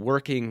 of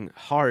working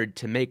hard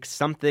to make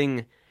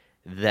something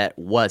that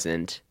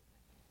wasn't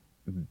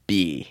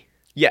be.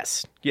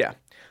 Yes. Yeah.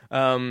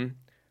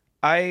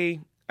 I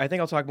think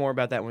I'll talk more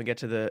about that when we get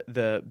to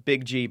the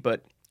big G,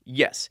 but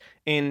yes,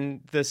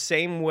 in the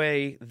same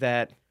way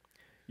that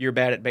you're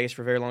bad at bass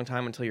for a very long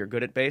time until you're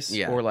good at bass,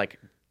 or like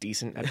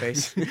decent at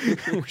bass,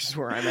 which is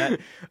where I'm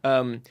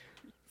at.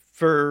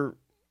 For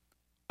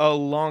a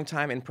long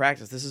time in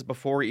practice, this is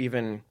before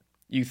even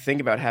you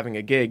think about having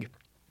a gig.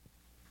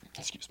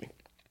 Excuse me.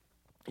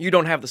 You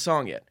don't have the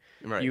song yet.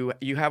 Right.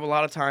 You have a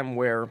lot of time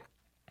where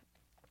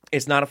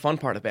it's not a fun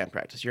part of band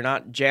practice. You're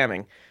not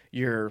jamming.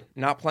 You're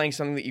not playing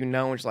something that you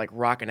know and just like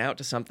rocking out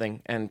to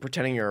something and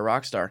pretending you're a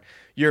rock star.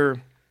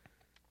 You're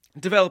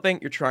developing.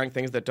 You're trying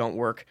things that don't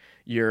work.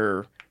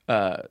 You're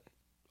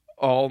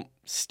all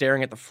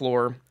staring at the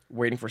floor,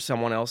 waiting for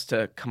someone else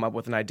to come up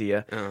with an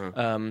idea.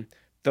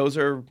 Those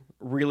are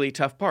really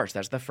tough parts.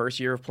 That's the first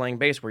year of playing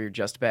bass where you're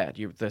just bad.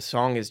 The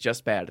song is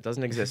just bad. It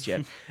doesn't exist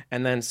yet.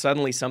 And then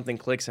suddenly something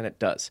clicks and it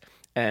does.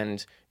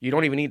 And you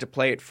don't even need to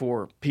play it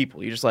for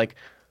people. You just like,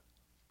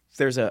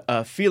 there's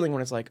a feeling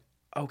when it's like,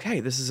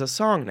 okay, this is a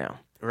song now.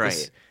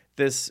 Right.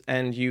 This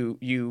and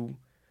you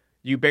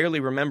barely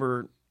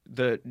remember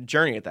the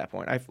journey at that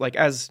point.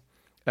 As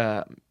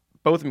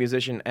both a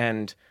musician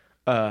and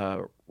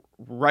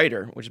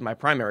writer, which is my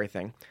primary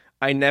thing,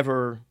 I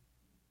never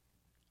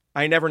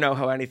know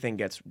how anything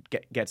gets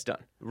done.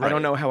 Right. I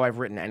don't know how I've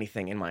written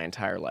anything in my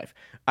entire life.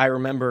 I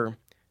remember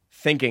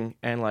thinking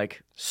and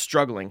like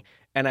struggling,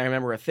 and I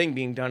remember a thing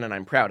being done, and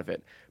I'm proud of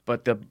it.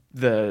 But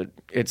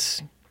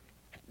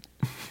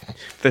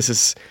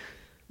this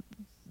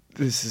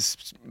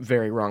is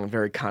very wrong and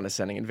very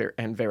condescending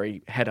and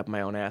very head up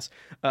my own ass.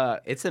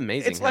 It's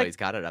amazing how he's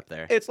got it up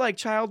there. It's like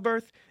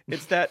childbirth.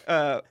 It's that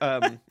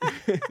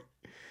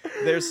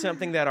there's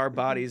something that our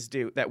bodies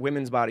do, that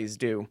women's bodies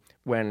do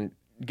when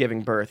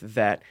giving birth,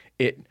 that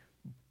it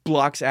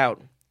blocks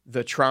out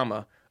the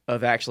trauma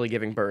of actually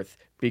giving birth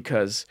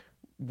because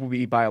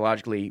we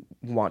biologically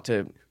want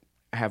to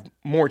have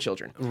more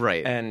children.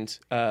 Right. And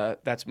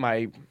that's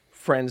my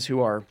friends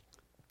who are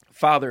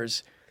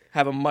fathers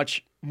have a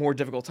much more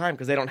difficult time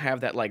because they don't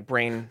have that like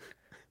brain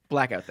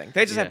blackout thing.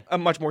 They just have a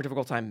much more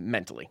difficult time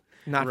mentally,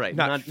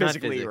 not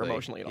physically or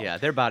emotionally at all. Yeah,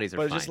 their bodies are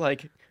fine. But it's just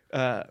like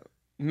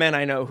men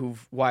I know whose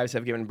wives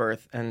have given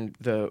birth, and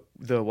the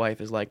wife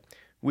is like,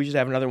 we should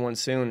have another one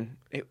soon.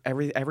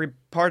 Every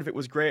part of it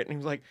was great, and he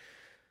was like,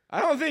 I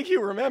don't think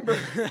you remember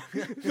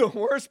the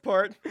worst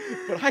part,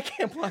 but I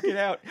can't block it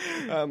out.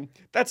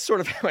 That's sort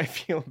of how I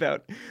feel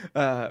about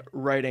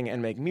writing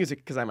and making music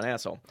because I'm an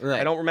asshole. Right.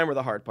 I don't remember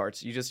the hard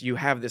parts. You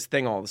have this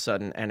thing all of a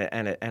sudden, and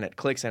it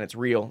clicks, and it's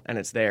real, and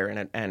it's there,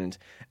 and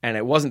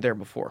it wasn't there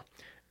before,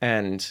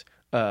 and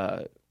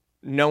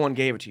no one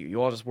gave it to you.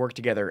 You all just worked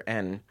together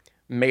and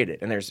made it,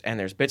 and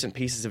there's bits and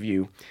pieces of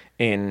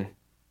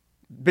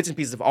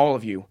all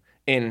of you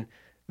in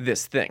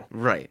this thing.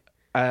 Right.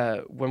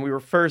 When we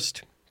were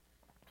first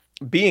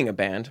being a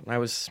band, when I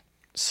was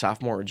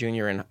sophomore or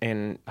junior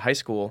in high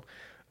school,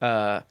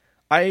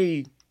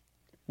 I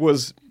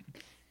was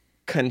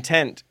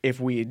content if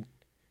we'd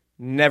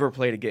never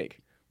played a gig.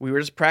 We were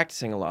just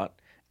practicing a lot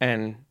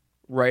and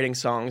writing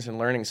songs and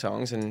learning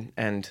songs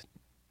and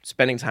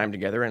spending time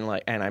together,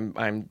 and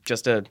I'm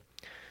just a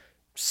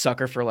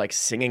sucker for like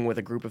singing with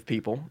a group of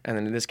people, and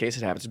then in this case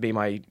it happens to be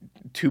my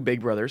two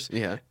big brothers.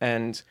 Yeah.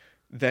 And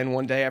then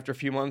one day after a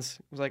few months,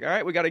 it was like, all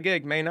right, we got a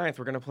gig, May 9th,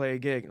 we're gonna play a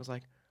gig. And I was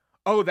like,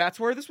 oh, that's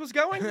where this was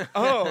going?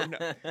 Oh,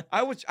 no.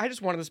 I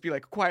just wanted us to be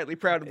like quietly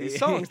proud of these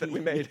songs that we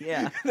made.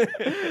 Yeah.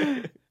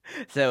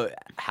 So,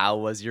 how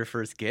was your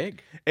first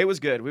gig? It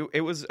was good.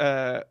 It was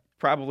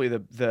probably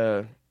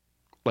the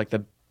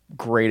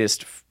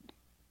greatest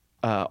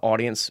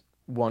audience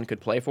one could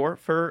play for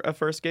a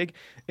first gig.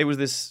 It was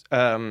this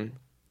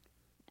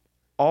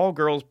all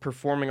girls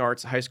performing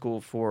arts high school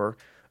for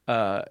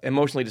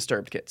emotionally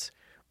disturbed kids,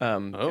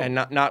 and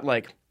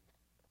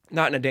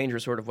not in a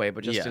dangerous sort of way,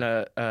 but just in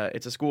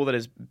it's a school that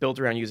is built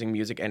around using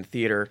music and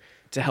theater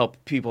to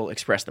help people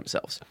express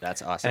themselves.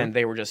 That's awesome. And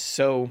they were just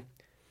so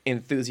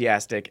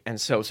enthusiastic and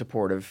so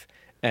supportive.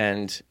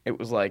 And it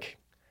was like,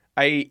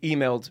 I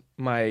emailed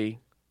my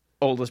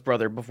oldest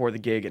brother before the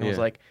gig and was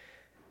like,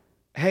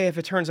 hey, if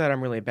it turns out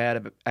I'm really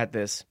bad at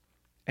this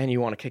and you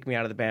want to kick me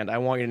out of the band, I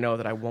want you to know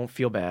that I won't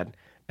feel bad.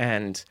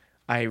 And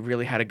I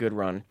really had a good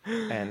run.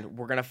 And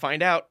we're going to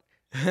find out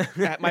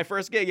at my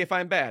first gig if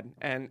I'm bad.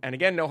 And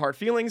again, no hard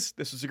feelings.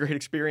 This was a great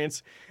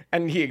experience.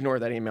 And he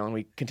ignored that email and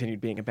we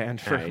continued being a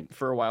band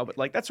for a while. But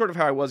like that's sort of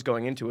how I was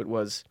going into it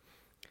was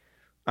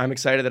I'm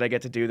excited that I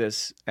get to do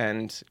this,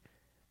 and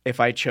if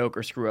I choke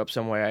or screw up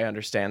some way, I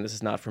understand this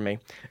is not for me.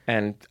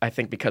 And I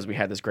think because we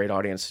had this great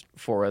audience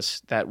for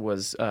us that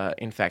was,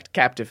 in fact,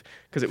 captive,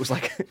 because it was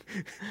like,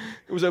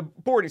 it was a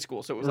boarding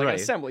school, so it was like an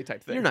assembly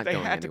type thing. You're not they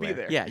going had anywhere. to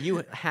be there. Yeah,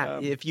 you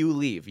have. If you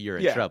leave, you're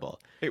in trouble.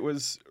 It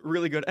was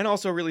really good. And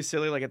also really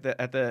silly, like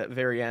at the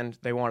very end,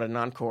 they wanted an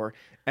encore,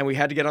 and we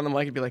had to get on the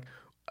mic and be like,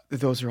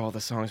 those are all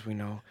the songs we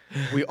know.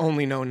 We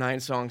only know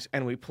 9 songs,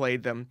 and we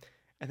played them.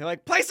 And they're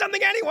like, play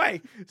something anyway!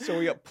 So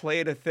we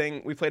played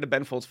a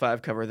Ben Folds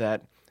 5 cover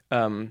that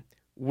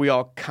we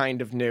all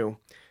kind of knew.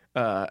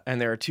 And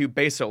there are 2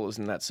 bass solos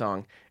in that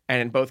song. And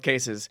in both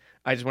cases,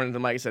 I just went into the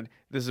mic and said,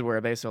 this is where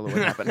a bass solo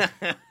would happen.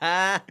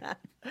 I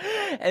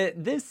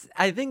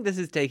think this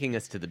is taking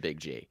us to the big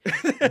G.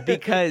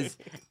 Because,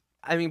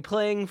 I mean,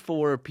 playing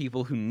for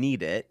people who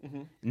need it,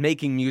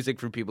 making music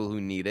for people who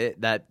need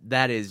it,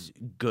 that is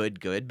good.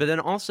 But then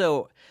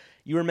also,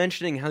 you were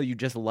mentioning how you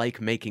just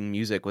like making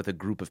music with a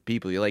group of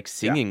people. You like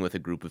singing with a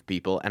group of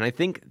people. And I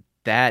think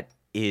that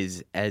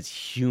is as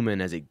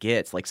human as it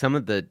gets. Like some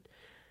of the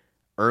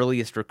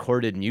earliest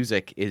recorded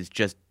music is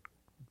just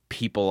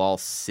people all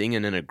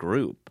singing in a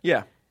group.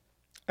 Yeah.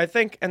 I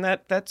think, and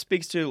that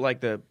speaks to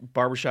like the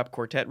barbershop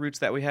quartet roots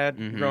that we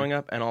had growing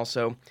up. And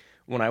also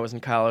when I was in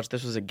college,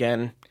 this was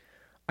again,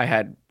 I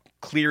had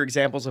clear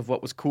examples of what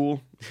was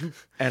cool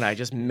and I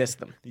just missed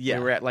them. Yeah.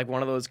 We were at like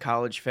one of those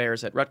college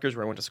fairs at Rutgers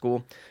where I went to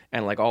school,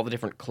 and like all the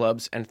different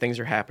clubs and things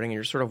are happening and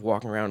you're sort of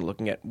walking around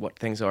looking at what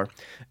things are.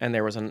 And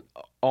there was an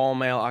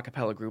all-male a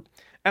cappella group,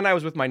 and I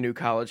was with my new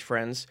college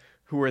friends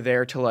who were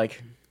there to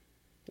like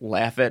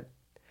laugh at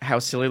how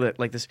silly that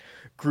like this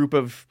group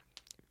of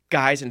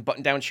guys in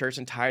button-down shirts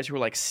and ties who were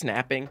like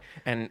snapping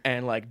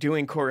and like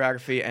doing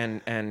choreography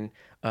and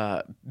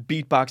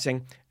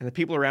beatboxing, and the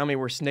people around me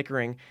were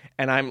snickering,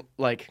 and I'm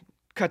like,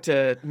 cut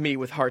to me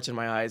with hearts in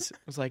my eyes. I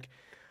was like,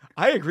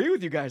 I agree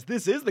with you guys.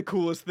 This is the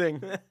coolest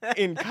thing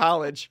in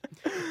college.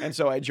 And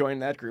so I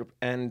joined that group,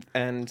 and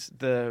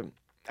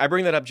I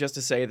bring that up just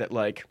to say that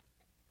like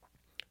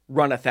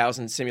run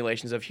 1,000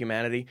 simulations of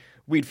humanity,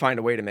 we'd find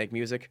a way to make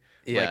music.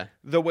 Yeah. Like,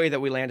 the way that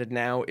we landed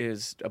now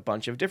is a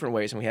bunch of different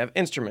ways, and we have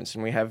instruments,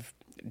 and we have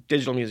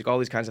digital music, all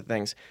these kinds of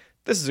things.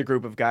 This is a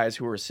group of guys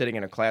who are sitting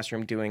in a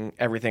classroom doing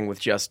everything with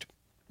just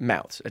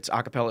mouths. It's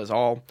a cappella is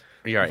all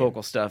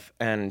vocal stuff,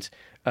 and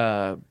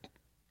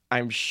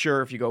I'm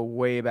sure if you go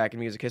way back in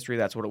music history,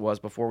 that's what it was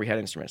before we had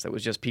instruments. That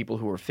was just people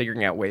who were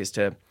figuring out ways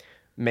to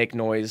make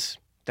noise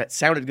that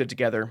sounded good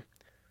together,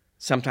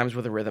 sometimes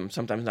with a rhythm,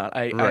 sometimes not.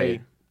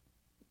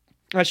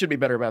 I should be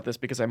better about this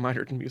because I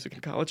minored in music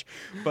in college,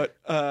 but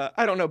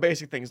I don't know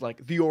basic things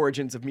like the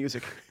origins of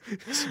music.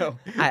 So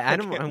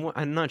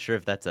I'm not sure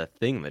if that's a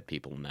thing that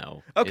people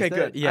know. Okay,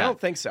 good. Yeah. I don't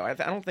think so. I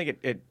don't think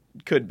it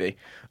could be.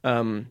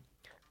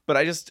 But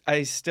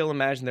I still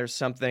imagine there's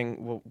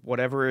something,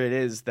 whatever it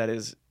is that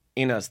is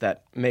in us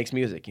that makes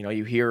music. You know,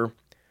 you hear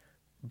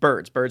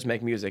birds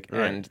make music,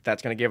 Right. and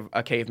that's going to give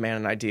a caveman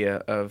an idea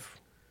of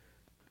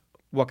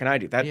what can I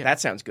do? That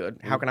sounds good.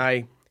 How can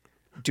I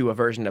do a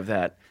version of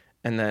that?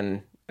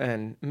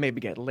 And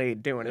maybe get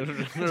laid doing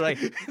it.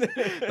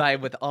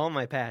 Like, with all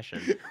my passion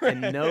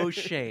and no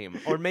shame.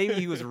 Or maybe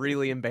he was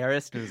really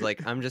embarrassed and was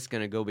like, I'm just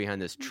going to go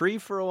behind this tree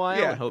for a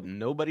while and hope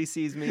nobody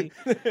sees me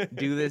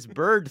do this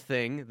bird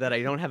thing that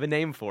I don't have a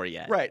name for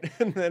yet. Right.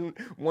 And then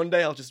one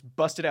day I'll just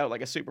bust it out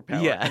like a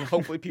superpower. Yeah. And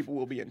hopefully people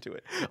will be into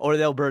it. Or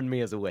they'll burn me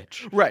as a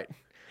witch. Right.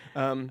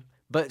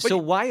 But so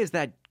why is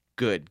that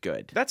good?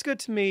 That's good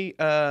to me.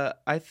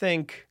 I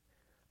think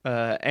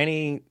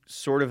any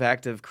sort of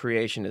act of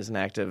creation is an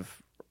act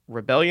of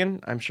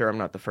rebellion. I'm sure I'm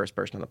not the first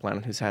person on the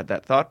planet who's had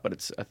that thought, but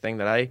it's a thing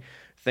that I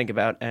think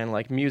about. And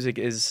like music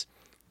is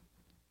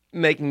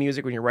making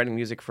music when you're writing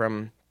music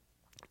from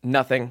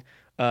nothing.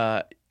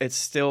 It's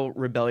still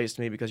rebellious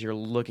to me because you're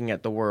looking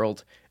at the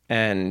world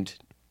and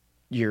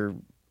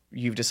you've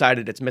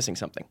decided it's missing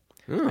something.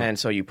 And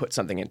so you put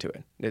something into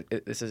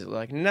it. This is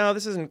like, no,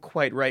 this isn't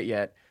quite right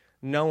yet.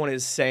 No one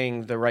is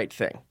saying the right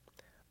thing.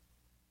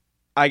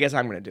 I guess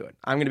I'm going to do it.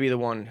 I'm going to be the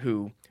one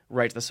who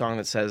writes the song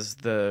that says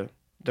the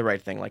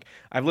right thing. Like,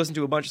 I've listened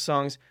to a bunch of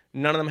songs.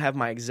 None of them have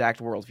my exact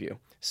worldview.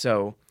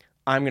 So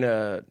I'm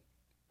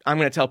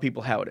gonna tell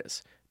people how it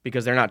is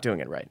because they're not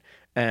doing it right.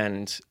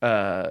 And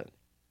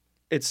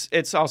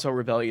it's also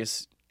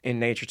rebellious in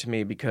nature to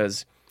me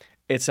because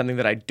it's something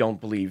that I don't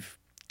believe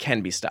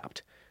can be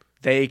stopped.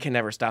 They can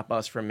never stop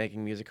us from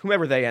making music,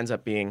 whomever they ends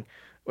up being.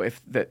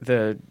 If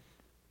the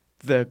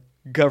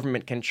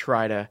government can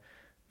try to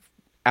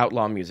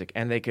outlaw music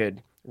and they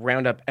could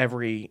round up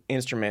every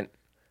instrument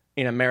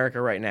in America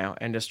right now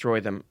and destroy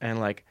them and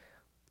like,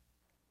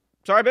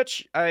 sorry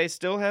bitch, I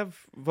still have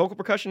vocal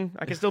percussion,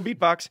 I can still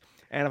beatbox,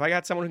 and if I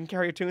got someone who can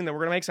carry a tune, then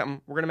we're gonna make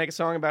something. We're gonna make a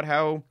song about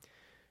how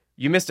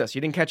you missed us,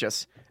 you didn't catch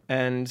us,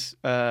 and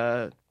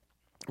we're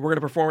gonna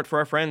perform it for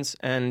our friends,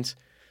 and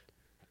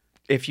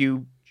if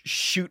you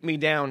shoot me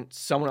down,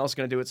 someone else is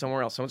gonna do it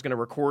somewhere else. Someone's gonna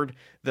record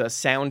the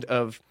sound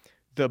of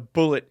the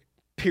bullet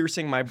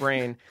piercing my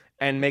brain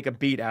and make a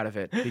beat out of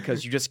it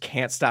because you just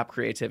can't stop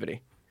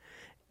creativity.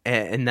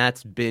 And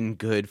that's been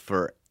good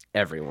for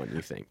everyone,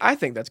 you think? I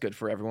think that's good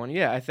for everyone.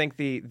 Yeah, I think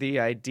the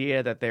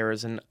idea that there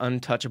is an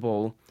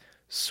untouchable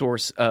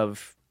source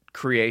of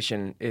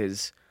creation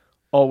is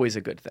always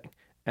a good thing.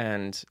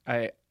 And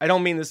I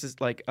don't mean this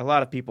is like a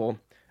lot of people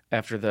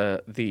after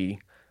the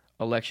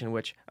election,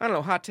 which, I don't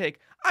know, hot take,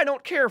 I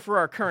don't care for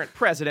our current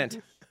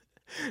president.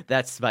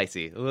 That's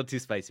spicy. A little too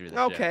spicy for this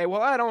Okay, show.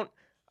 well, I don't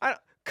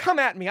come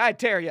at me, I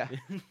dare you.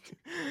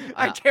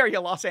 I dare you,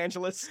 Los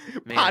Angeles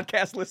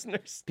podcast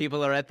listeners.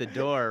 People are at the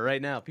door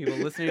right now. People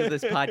listening to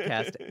this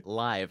podcast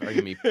live are going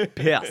to be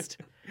pissed.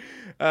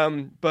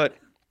 But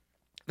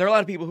there are a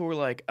lot of people who are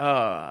like,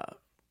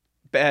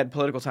 bad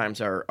political times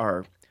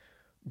are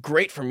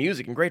great for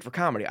music and great for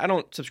comedy. I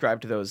don't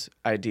subscribe to those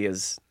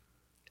ideas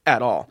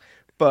at all.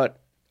 But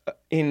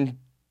in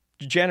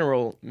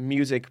general,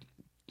 music,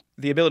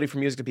 the ability for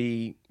music to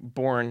be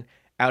born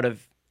out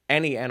of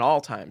any and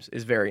all times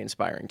is very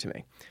inspiring to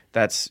me.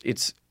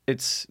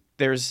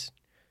 There's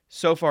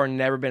so far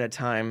never been a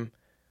time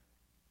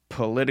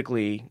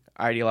politically,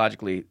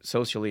 ideologically,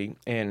 socially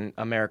in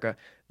America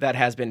that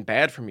has been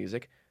bad for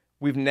music.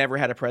 We've never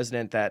had a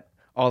president that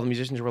all the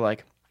musicians were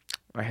like,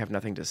 I have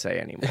nothing to say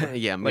anymore.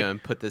 Yeah, I'm going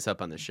to put this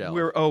up on the shelf.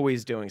 We're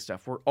always doing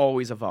stuff. We're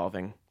always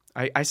evolving.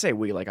 I say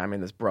we like I'm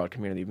in this broad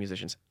community of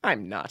musicians.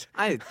 I'm not.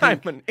 I'm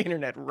an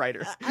internet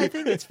writer. I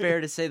think it's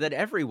fair to say that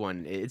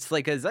everyone, it's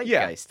like a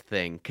zeitgeist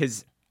thing.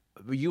 Because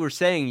you were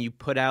saying you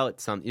put out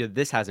something,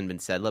 this hasn't been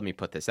said, let me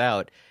put this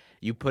out.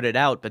 You put it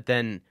out, but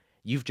then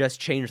you've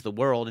just changed the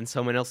world and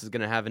someone else is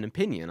going to have an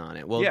opinion on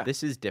it. Well,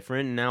 this is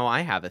different. And now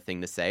I have a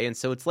thing to say. And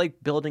so it's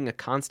like building a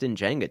constant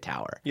Jenga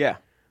tower. Yeah.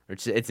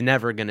 It's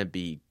never going to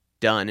be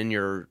done and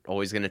you're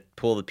always going to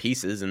pull the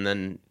pieces and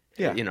then...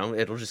 Yeah.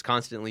 It'll just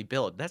constantly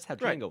build. That's how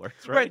Jenga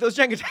works, right? Right, those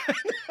Jenga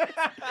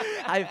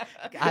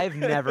I've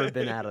never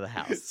been out of the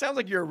house. Sounds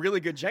like you're a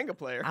really good Jenga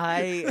player.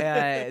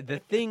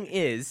 The thing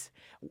is,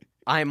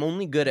 I'm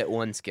only good at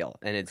one skill,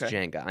 and it's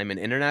Jenga. I'm an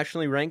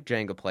internationally ranked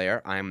Jenga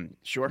player. I'm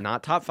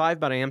not top 5,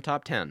 but I am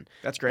top 10.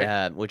 That's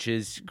great. Which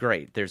is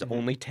great. There's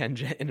only 10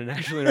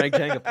 internationally ranked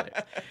Jenga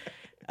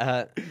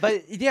players.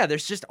 But yeah,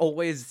 there's just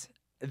always...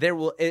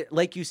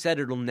 like you said,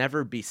 it'll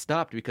never be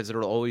stopped because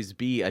it'll always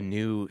be a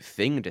new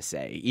thing to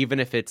say. Even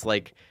if it's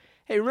like,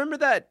 hey, remember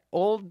that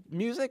old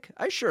music?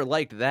 I sure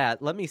liked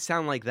that. Let me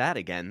sound like that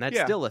again. That's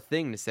Yeah. still a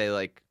thing to say,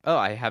 like, oh,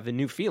 I have a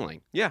new feeling.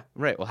 Yeah.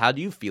 Right. Well, how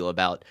do you feel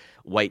about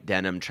white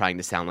denim trying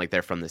to sound like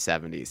they're from the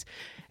 70s?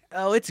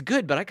 Oh, it's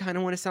good, but I kind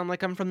of want to sound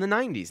like I'm from the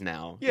 90s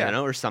now, Yeah.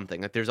 or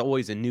something. Like there's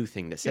always a new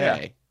thing to Yeah.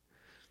 say.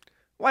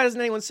 Why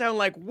doesn't anyone sound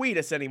like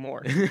Wheatus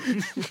anymore?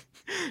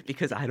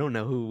 Because I don't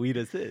know who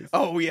Wheatus is.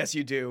 Oh, yes,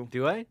 you do.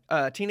 Do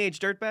I? Teenage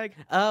Dirtbag?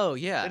 Oh,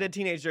 yeah. I did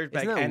Teenage Dirtbag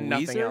Isn't that and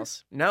nothing Weezer?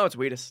 else. No, it's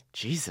Wheatus.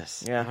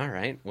 Jesus. Yeah. All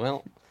right.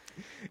 Well,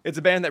 It's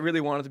a band that really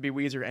wanted to be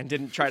Weezer and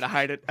didn't try to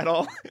hide it at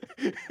all.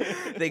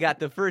 they got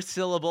the first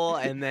syllable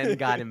and then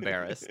got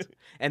embarrassed.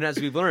 And as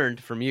we've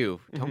learned from you,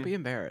 don't be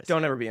embarrassed.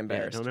 Don't ever be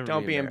embarrassed. don't ever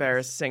Don't be be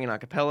embarrassed singing a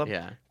cappella,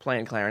 Yeah.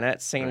 playing clarinet,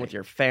 singing with Right.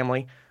 your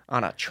family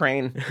on a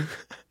train.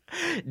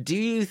 Do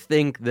you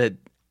think that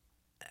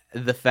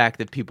the fact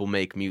that people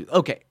make music...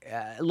 Okay,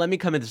 let me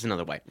come at this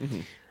another way. Mm-hmm.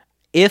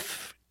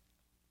 If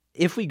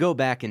we go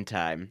back in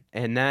time,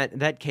 and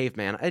that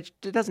caveman, it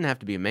doesn't have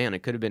to be a man.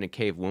 It could have been a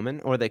cave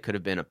woman, or they could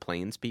have been a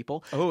plains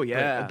people. Oh,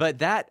 yeah. But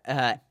that...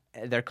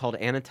 they're called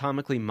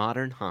anatomically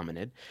modern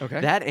hominid.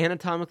 Okay. That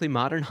anatomically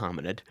modern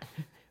hominid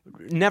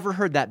never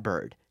heard that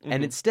bird,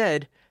 and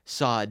instead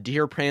saw a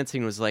deer prancing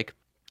and was like,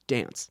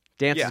 dance.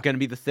 Dance Yeah. is going to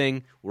be the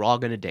thing. We're all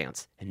going to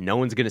dance, and no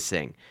one's going to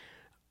sing.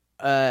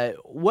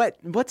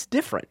 What's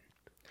different?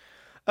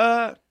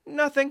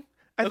 Nothing.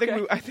 I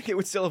Okay. think it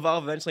would still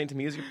evolve eventually into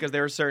music because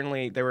there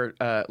were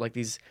like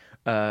these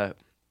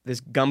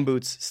this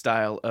gumboots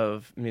style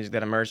of music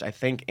that emerged. I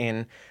think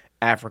in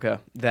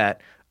Africa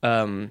that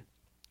could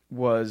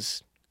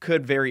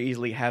very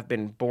easily have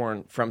been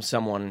born from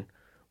someone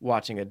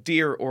watching a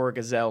deer or a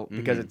gazelle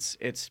because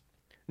it's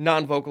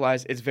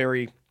non-vocalized. It's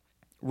very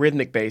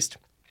rhythmic based.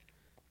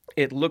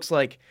 It looks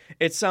like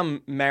it's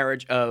some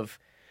marriage of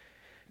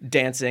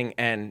dancing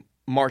and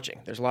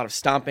marching. There's a lot of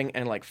stomping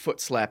and like foot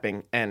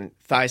slapping and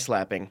thigh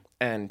slapping,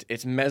 and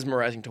it's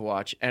mesmerizing to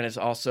watch, and it's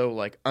also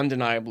like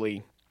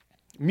undeniably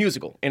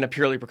musical in a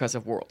purely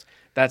percussive world.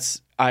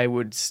 This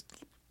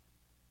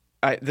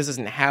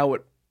isn't how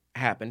it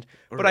happened,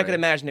 but I could Right.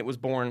 imagine it was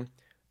born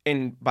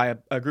by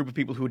a group of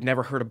people who had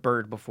never heard a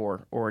bird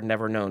before or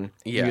never known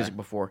Yeah. music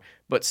before,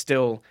 but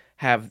still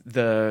have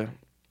the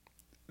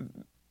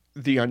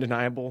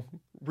undeniable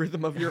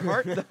rhythm of your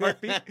heart, the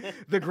heartbeat,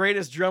 the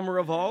greatest drummer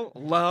of all,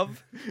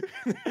 love.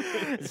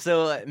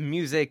 So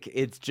music,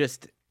 it's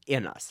just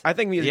in us. I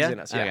think music's Yeah? in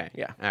us. Yeah, Okay.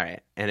 yeah. All right.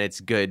 And it's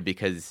good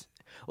because,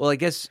 well, I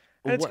guess,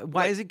 And it's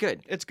why like- is it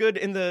good? It's good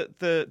in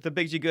the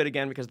Big G good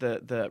again because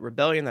the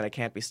rebellion that it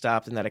can't be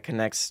stopped and that it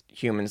connects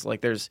humans.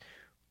 Like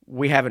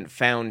we haven't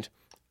found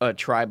a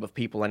tribe of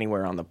people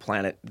anywhere on the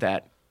planet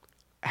that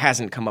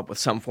hasn't come up with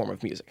some form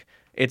of music.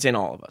 It's in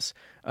all of us.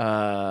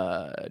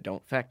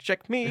 Don't fact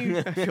check me.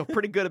 I feel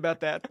pretty good about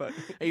that, but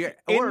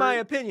in my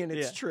opinion,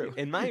 it's true.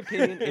 In my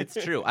opinion, it's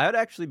true. I would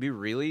actually be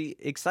really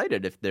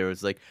excited if there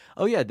was like,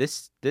 oh yeah,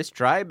 this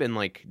tribe in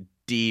like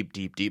deep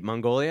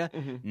Mongolia.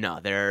 No,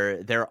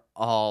 they're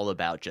all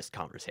about just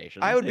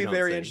conversation. I would They be don't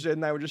very sing. interested,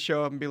 and I would just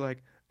show up and be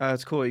like,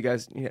 "It's cool. You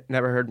guys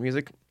never heard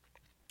music?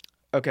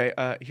 Okay,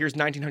 here's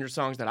 1,900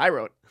 songs that I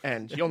wrote,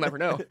 and you'll never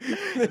know."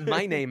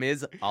 My name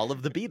is All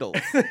of the Beatles.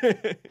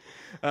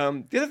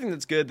 The other thing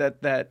that's good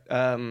that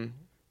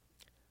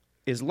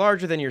is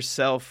larger than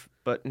yourself,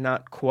 but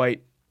not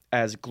quite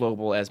as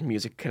global as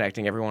music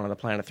connecting everyone on the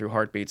planet through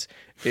heartbeats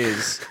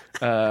is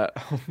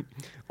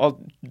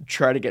I'll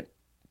try to get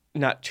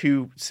not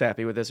too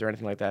sappy with this or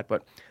anything like that,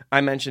 but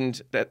I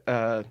mentioned that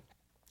at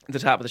the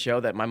top of the show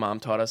that my mom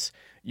taught us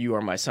 "You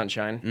Are My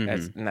Sunshine,"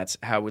 and that's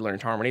how we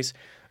learned harmonies.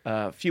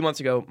 A few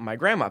months ago, my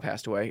grandma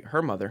passed away,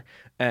 her mother,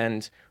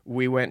 and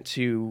we went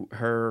to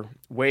her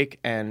wake,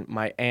 and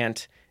my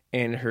aunt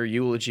in her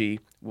eulogy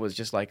was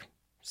just like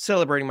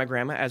celebrating my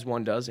grandma as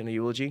one does in a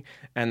eulogy,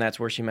 and that's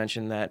where she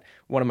mentioned that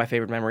one of my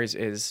favorite memories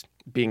is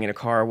being in a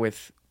car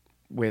with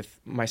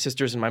my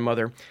sisters and my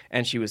mother,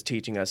 and she was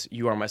teaching us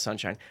 "You Are My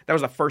Sunshine." That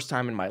was the first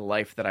time in my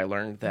life that I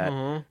learned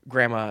that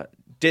grandma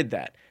did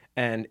that,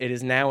 and it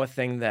is now a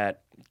thing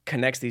that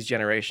connects these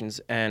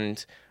generations.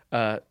 And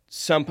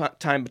some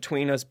time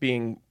between us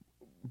being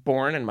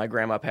born and my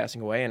grandma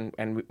passing away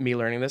and me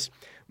learning this,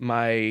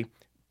 my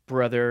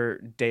brother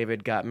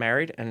David got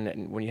married,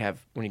 and when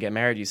you get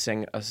married, you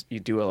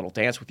do a little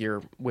dance with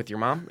your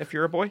mom if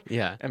you're a boy.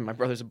 Yeah. And my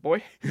brother's a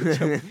boy,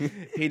 so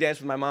he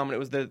danced with my mom, and it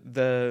was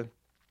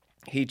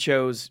he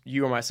chose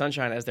 "You Are My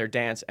Sunshine" as their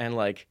dance, and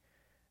like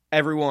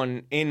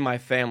everyone in my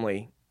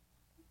family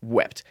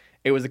wept.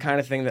 It was the kind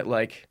of thing that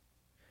like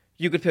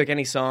you could pick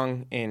any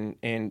song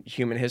in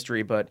human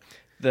history, but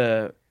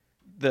the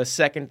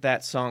second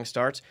that song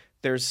starts,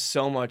 there's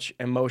so much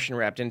emotion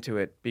wrapped into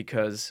it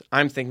because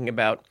I'm thinking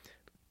about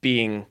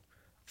being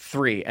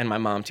 3 and my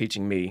mom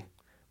teaching me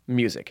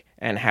music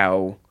and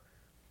how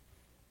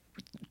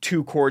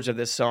 2 chords of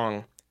this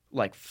song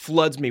like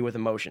floods me with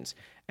emotions.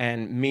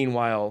 And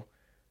meanwhile,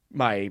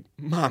 my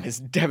mom is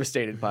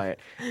devastated by it.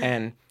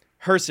 And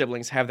her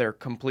siblings have their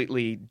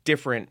completely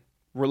different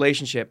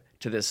relationship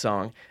to this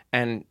song.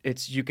 And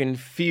you can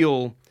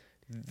feel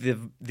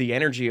the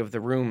energy of the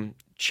room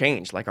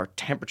change, like our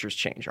temperatures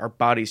change, our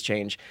bodies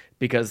change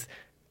because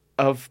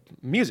of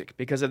music,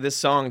 because of this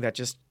song that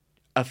just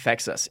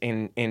affects us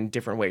in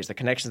different ways. The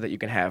connections that you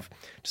can have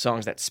to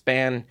songs that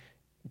span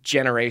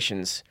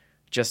generations,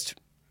 just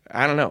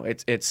I don't know.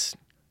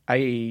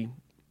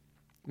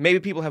 Maybe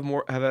people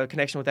have a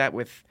connection with that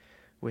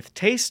with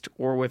taste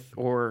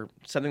or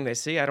something they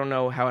see. I don't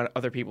know how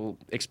other people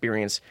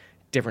experience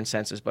different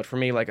senses, but for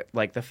me,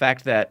 like the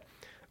fact that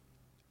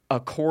a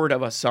chord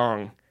of a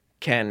song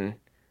can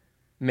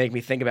make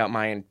me think about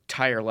my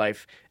entire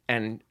life,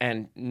 and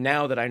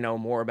now that I know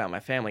more about my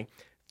family,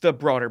 the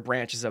broader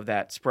branches of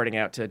that spreading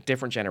out to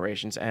different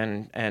generations,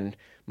 and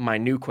my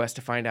new quest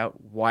to find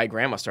out why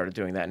Grandma started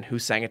doing that and who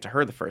sang it to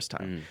her the first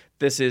time.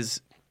 This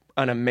is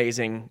an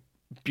amazing,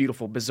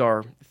 beautiful,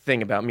 bizarre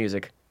thing about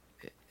music.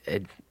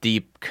 A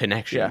deep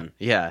connection.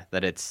 Yeah,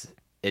 that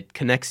it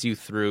connects you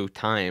through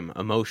time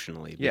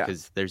emotionally,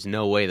 because there's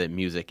no way that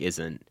music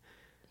isn't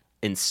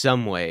in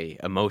some way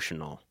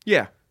emotional.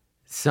 Yeah.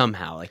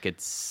 Somehow, like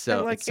it's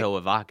so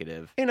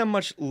evocative. In a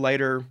much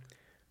lighter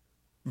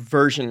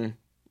version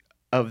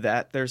of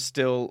that, there's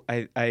still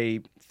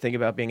I think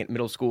about being at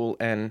middle school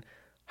and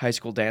high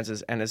school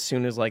dances, and as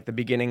soon as like the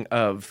beginning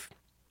of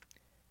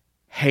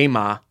Hey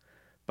Ma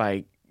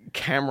by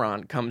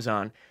Cameron comes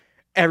on,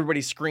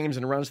 everybody screams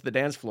and runs to the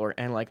dance floor.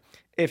 And like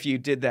if you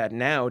did that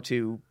now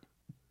to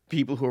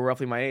people who are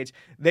roughly my age,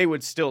 they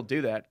would still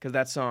do that because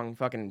that song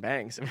fucking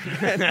bangs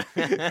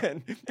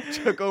and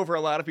took over a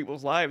lot of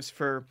people's lives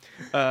for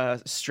a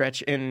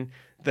stretch in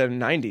the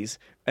 90s.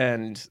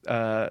 And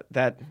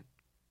that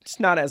it's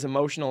not as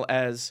emotional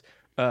as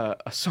a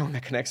song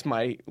that connects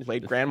my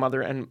late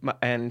grandmother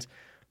and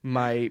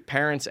my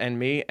parents and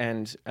me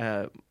and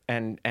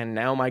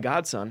now my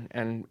godson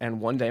and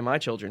one day my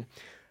children.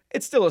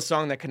 It's still a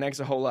song that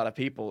connects a whole lot of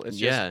people. It's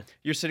just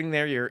you're sitting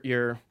there,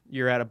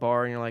 you're at a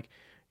bar and you're like,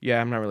 yeah,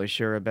 I'm not really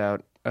sure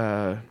about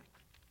they're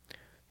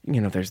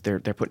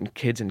putting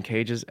kids in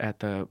cages at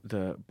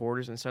the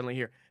borders, and suddenly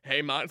here,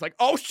 Hey Ma, it's like,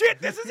 oh shit,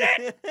 this is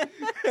it.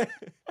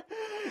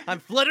 I'm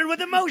flooded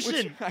with emotion.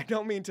 Which, I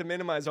don't mean to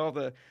minimize all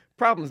the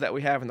problems that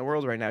we have in the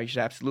world right now. You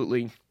should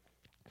absolutely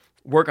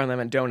work on them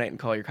and donate and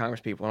call your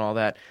congresspeople and all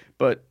that.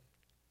 But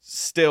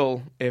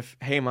still, if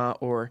Hey Ma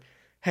or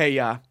Hey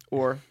Ya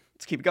or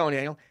let's keep it going,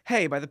 Daniel,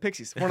 Hey by the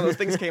Pixies, one of those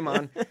things came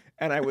on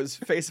and I was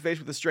face to face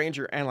with a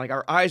stranger and like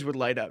our eyes would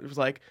light up. It was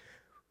like,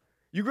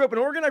 you grew up in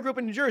Oregon, I grew up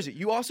in New Jersey.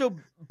 You also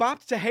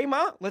bopped to Hey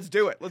Ma? Let's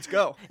do it. Let's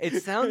go.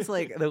 It sounds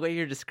like the way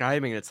you're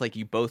describing it, it's like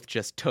you both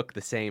just took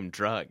the same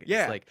drug.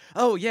 Yeah. It's like,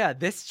 oh yeah,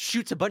 this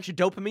shoots a bunch of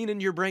dopamine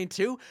into your brain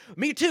too?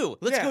 Me too.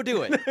 Let's go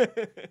do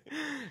it.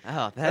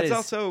 Oh, that's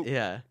also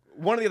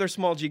one of the other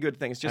small G good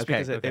things, just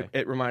because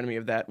it reminded me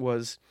of that,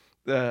 was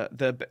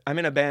I'm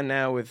in a band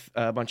now with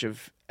a bunch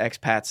of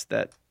expats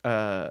that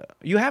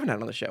you haven't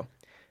had on the show.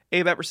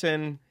 Abe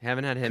Epperson.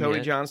 Haven't had him Cody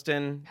yet.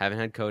 Johnston. Haven't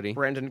had Cody.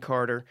 Brendan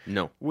Carter.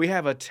 No. We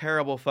have a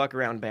terrible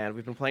fuck-around band.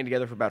 We've been playing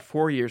together for about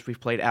 4 years. We've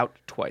played out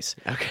twice.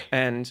 Okay.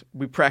 And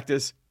we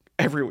practice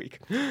every week.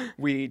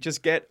 We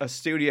just get a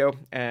studio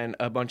and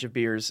a bunch of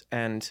beers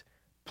and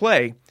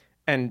play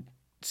and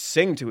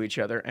sing to each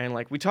other. And,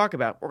 like, we talk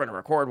about, we're going to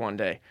record one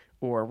day.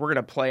 Or we're going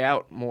to play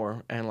out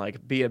more and,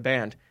 like, be a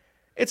band.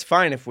 It's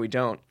fine if we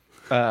don't.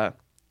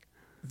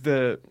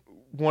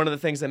 One of the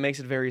things that makes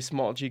it very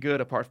small G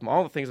good, apart from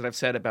all the things that I've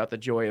said about the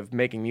joy of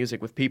making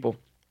music with people,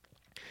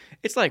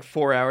 it's like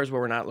 4 hours where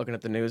we're not looking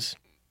at the news.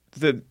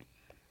 The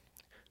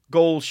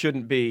goal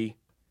shouldn't be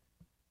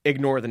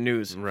ignore the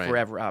news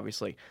forever,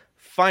 obviously.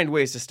 Find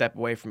ways to step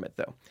away from it,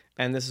 though.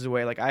 And this is a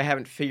way, like, I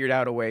haven't figured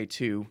out a way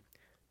to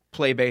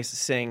play bass,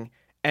 sing,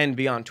 and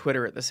be on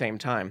Twitter at the same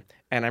time.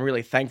 And I'm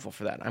really thankful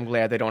for that. I'm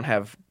glad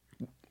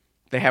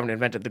they haven't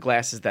invented the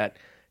glasses that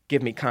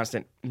give me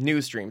constant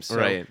news streams.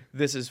 So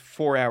this is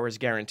 4 hours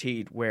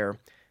guaranteed where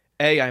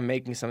A, I'm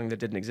making something that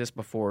didn't exist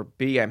before.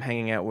 B, I'm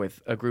hanging out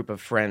with a group of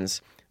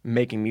friends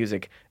making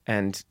music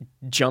and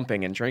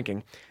jumping and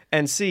drinking.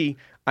 And C,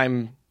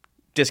 I'm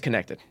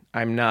disconnected.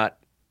 I'm not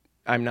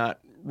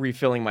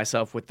refilling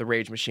myself with the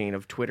rage machine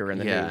of Twitter and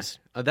the news.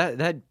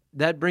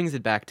 That brings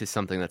it back to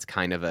something that's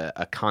kind of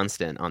a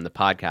constant on the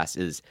podcast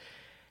is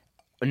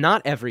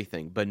not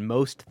everything, but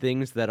most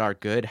things that are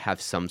good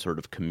have some sort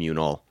of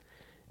communal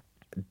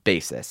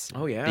basis.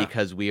 Oh, yeah.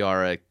 Because we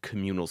are a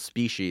communal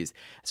species.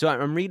 So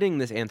I'm reading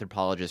this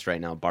anthropologist right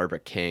now, Barbara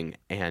King,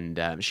 and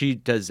she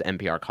does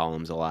NPR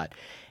columns a lot.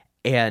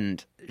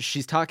 And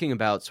she's talking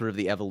about sort of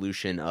the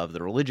evolution of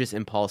the religious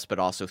impulse, but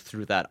also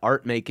through that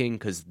art making,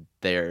 because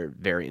they're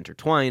very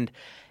intertwined,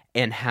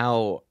 and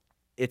how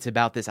it's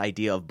about this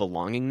idea of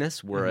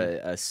belongingness.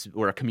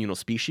 We're a communal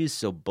species,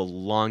 so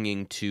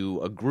belonging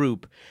to a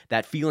group,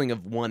 that feeling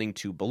of wanting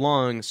to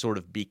belong sort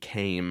of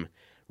became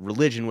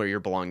religion, where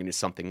you're belonging to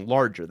something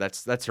larger.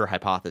 That's her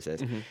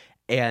hypothesis. Mm-hmm.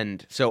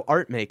 And so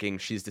art making,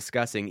 she's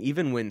discussing,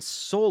 even when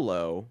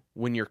solo,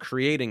 when you're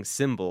creating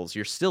symbols,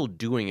 you're still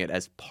doing it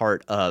as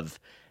part of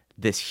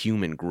this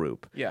human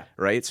group. Yeah.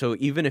 Right? So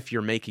even if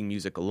you're making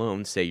music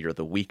alone, say you're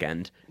The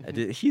Weeknd,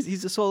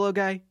 he's a solo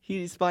guy.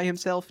 He's by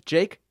himself.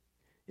 Jake?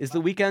 Is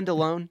The Weeknd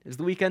alone? Is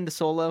The Weeknd a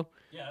solo?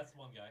 Yeah, that's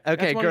one guy.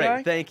 Okay, That's one great.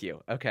 guy? Thank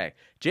you. Okay.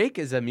 Jake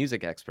is a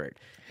music expert.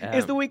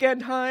 Is the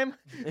weekend time?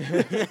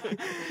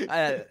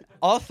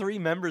 All three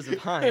members of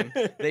Haim,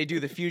 they do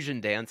the fusion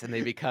dance and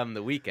they become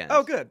The Weeknd.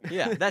 Oh, good.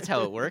 Yeah, that's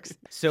how it works.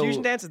 So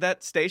Fusion Dance, is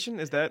that station?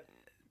 Is that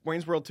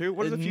Wayne's World 2?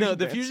 What is the Fusion No,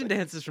 the Dance? fusion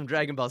dance is from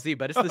Dragon Ball Z,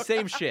 but it's the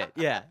same shit.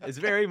 Yeah, it's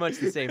very much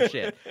the same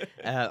shit.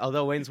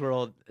 Although not Wayne's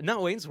World Not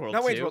 2. Wayne's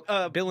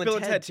World. Bill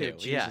and Ted 2.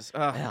 2. Yeah. Jesus.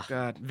 Oh,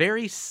 God.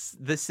 Very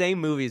the same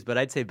movies, but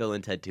I'd say Bill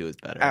and Ted 2 is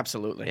better.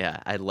 Absolutely.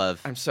 Yeah, I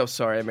love. I'm so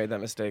sorry I made that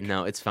mistake.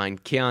 No, it's fine.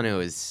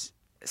 Keanu is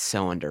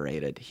so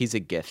underrated. He's a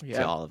gift Yeah.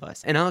 to all of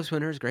us. And Alex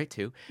Winter is great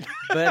too.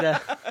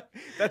 But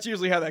That's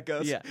usually how that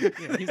goes. yeah,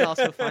 he's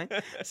also fine.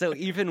 So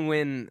even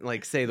when,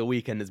 like, say, The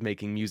Weeknd is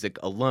making music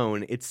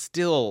alone,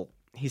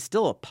 he's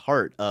still a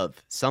part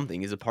of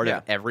something. He's a part Yeah.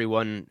 of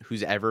everyone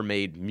who's ever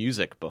made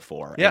music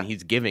before. Yeah. And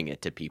he's giving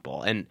it to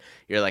people. And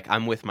you're like,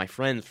 I'm with my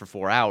friends for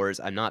 4 hours.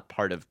 I'm not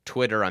part of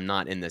Twitter. I'm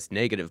not in this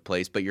negative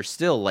place. But you're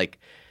still like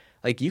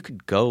you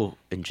could go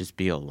and just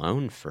be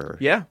alone for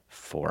Yeah.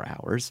 4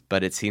 hours.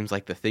 But it seems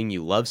like the thing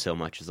you love so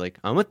much is like,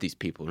 I'm with these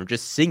people. And we're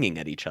just singing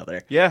at each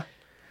other. Yeah.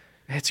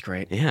 It's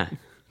great. Yeah.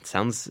 It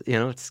sounds,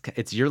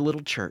 it's your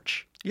little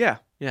church. Yeah.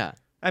 Yeah.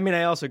 I mean,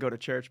 I also go to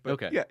church, but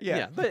Okay.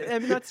 yeah. But I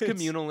mean, that's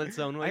communal in its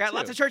own way. I got too.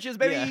 lots of churches,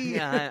 baby.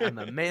 Yeah, I'm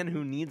a man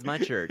who needs my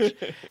church.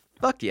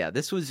 Fuck yeah,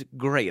 this was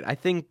great. I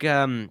think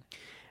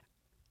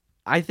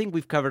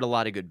we've covered a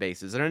lot of good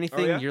bases. Is there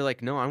anything yeah? you're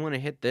like, no, I want to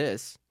hit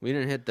this. We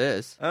didn't hit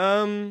this.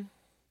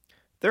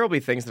 There will be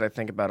things that I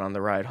think about on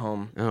the ride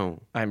home. Oh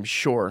I'm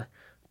sure,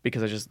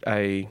 because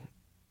we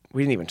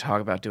didn't even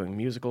talk about doing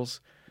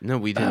musicals. no,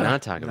 we did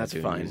not talk about that's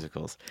doing fine.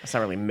 musicals. It's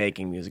not really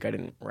making music. I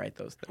didn't write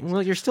those things.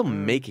 Well, you're still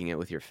making it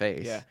with your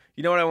face. Yeah.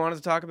 You know what I wanted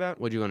to talk about?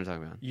 What do you want to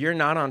talk about? You're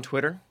not on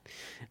Twitter.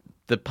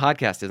 The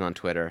podcast is on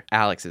Twitter.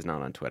 Alex is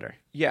not on Twitter.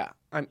 Yeah.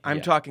 I'm Yeah.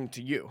 talking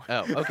to you.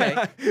 Oh, okay.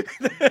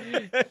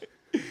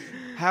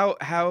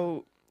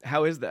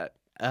 How is that?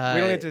 We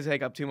don't need to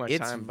take up too much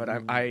it's- time, but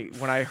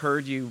when I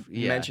heard you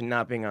Yeah. mention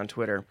not being on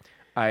Twitter,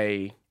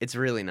 It's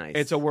really nice.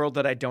 it's a world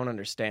that I don't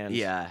understand.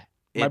 yeah.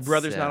 My It's,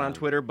 brother's not on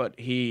Twitter, but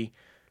he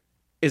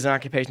is an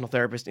occupational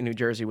therapist in New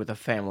Jersey with a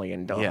family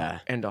and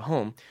a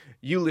home.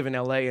 You live in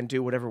LA and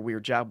do whatever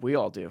weird job we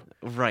all do,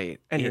 Right.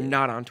 and you're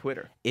not on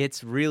Twitter.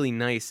 It's really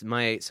nice.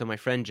 My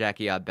friend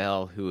Jackie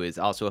Abel, who is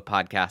also a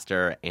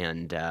podcaster,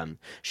 and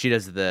she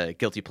does the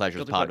Guilty Pleasures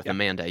Guilty pod Pleasure, with yeah.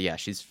 Amanda. Yeah,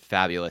 she's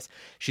fabulous.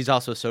 She's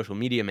also a social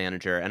media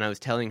manager, and I was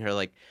telling her,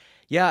 like,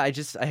 yeah, I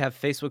have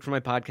Facebook for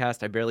my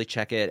podcast. I barely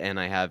check it, and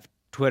I have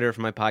Twitter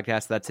for my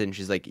podcast. That's it. And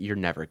she's like, you're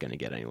never going to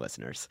get any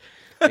listeners.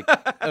 Like,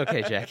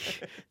 okay,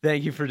 Jackie,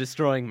 thank you for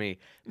destroying me.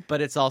 But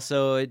it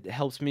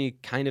helps me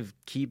kind of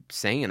keep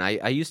saying,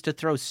 I used to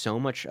throw so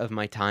much of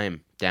my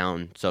time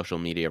down social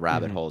media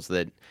rabbit holes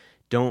that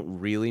don't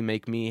really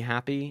make me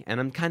happy. And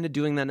I'm kind of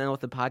doing that now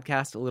with the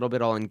podcast a little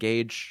bit. I'll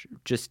engage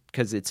just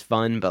because it's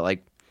fun, but like,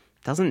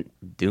 it doesn't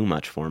do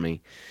much for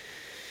me.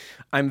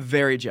 I'm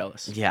very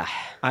jealous. Yeah.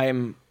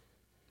 I'm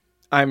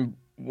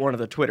one of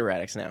the Twitter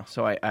addicts now,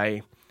 so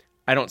I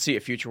don't see a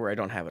future where I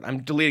don't have it.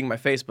 I'm deleting my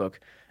Facebook,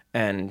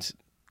 and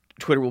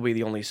Twitter will be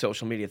the only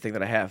social media thing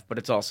that I have, but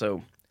it's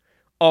also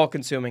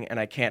all-consuming, and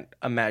I can't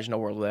imagine a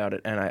world without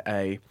it. And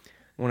I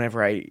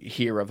whenever I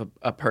hear of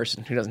a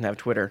person who doesn't have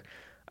Twitter,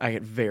 I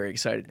get very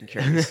excited and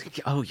curious.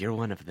 Oh, you're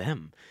one of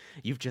them.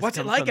 You've just What's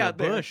it come like from the out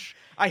there? bush.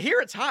 I hear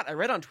it's hot. I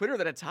read on Twitter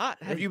that it's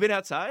hot. Have you been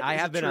outside? I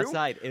Is have it been true?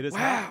 outside. It is Wow.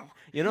 hot.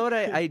 You know what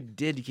I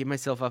did to keep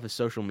myself off of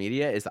social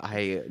media is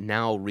I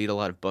now read a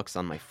lot of books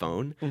on my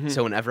phone. Mm-hmm.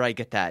 So whenever I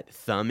get that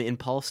thumb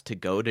impulse to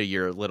go to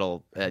your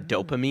little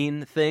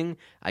dopamine thing,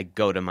 I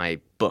go to my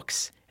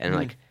books and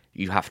like,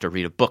 you have to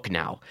read a book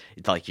now.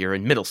 It's like you're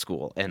in middle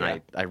school, and Yeah.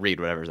 I read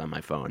whatever's on my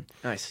phone.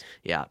 Nice.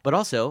 Yeah, but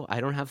also I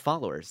don't have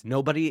followers.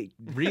 Nobody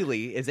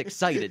really is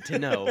excited to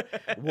know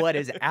what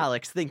is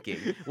Alex thinking.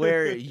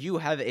 Where you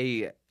have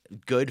a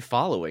good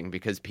following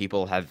because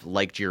people have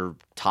liked your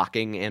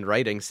talking and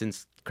writing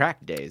since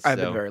crack days. I've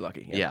so, been very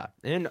lucky. yeah,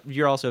 and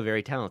you're also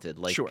very talented,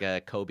 like Sure.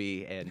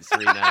 Kobe and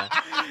Serena.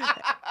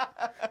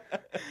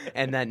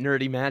 And that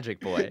nerdy magic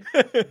boy.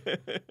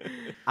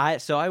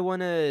 So I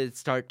want to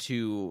start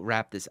to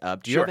wrap this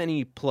up. Do you Sure. have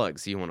any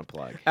plugs you want to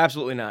plug?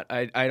 Absolutely not.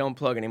 I don't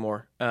plug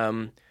anymore.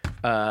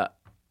 I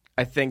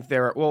think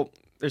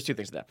there's two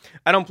things to that.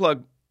 I don't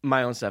plug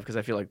my own stuff because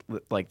I feel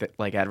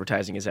like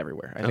advertising is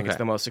everywhere. I think it's Okay.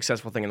 the most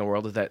successful thing in the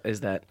world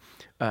is that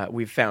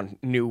we've found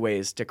new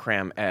ways to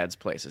cram ads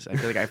places. I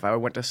feel like if I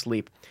went to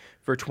sleep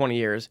for 20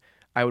 years,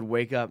 I would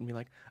wake up and be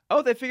like,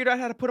 oh, they figured out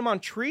how to put them on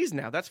trees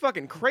now. That's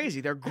fucking crazy.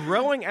 They're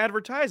growing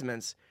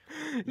advertisements.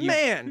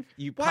 Man,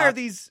 why are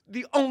these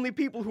the only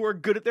people who are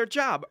good at their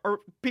job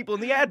or people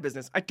in the ad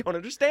business? I don't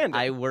understand it.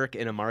 I work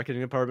in a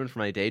marketing department for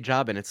my day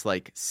job, and it's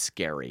like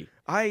scary.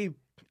 I'm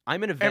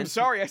I'm an event.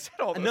 sorry I said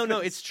all those No,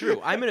 things. it's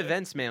true. I'm an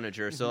events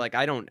manager, so like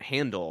I don't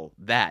handle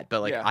that,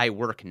 but like Yeah. I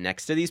work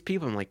next to these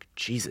people. I'm like,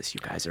 Jesus, you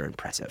guys are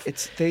impressive.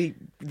 It's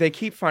they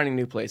keep finding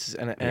new places,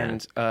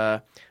 and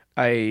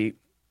I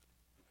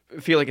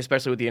feel like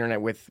especially with the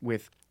internet, with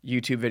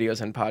YouTube videos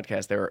and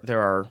podcasts,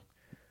 there are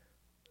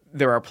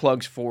there are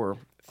plugs for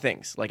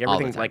things. Like All the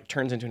everything time. like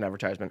turns into an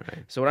advertisement.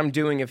 So what I'm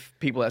doing if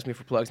people ask me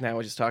for plugs now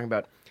is just talking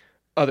about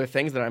other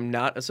things that I'm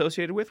not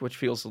associated with, which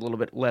feels a little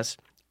bit less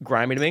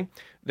grimy to me.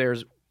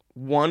 There's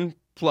one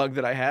plug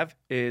that I have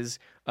is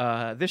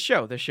this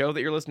show that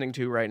you're listening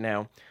to right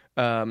now.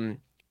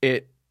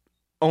 It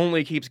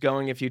only keeps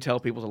going if you tell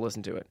people to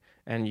listen to it.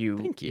 And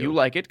Thank you. you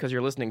like it because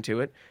you're listening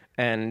to it.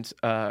 And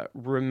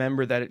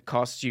remember that it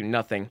costs you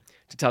nothing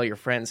to tell your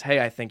friends, hey,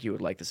 I think you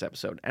would like this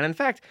episode. And in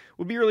fact,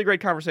 would be a really great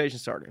conversation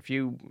starter. If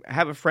you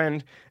have a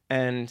friend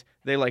and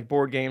they like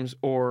board games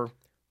or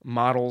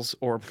models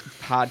or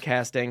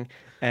podcasting,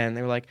 and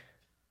they're like,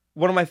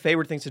 one of my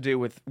favorite things to do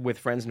with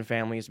friends and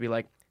family is to be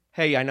like,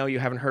 hey, I know you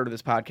haven't heard of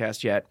this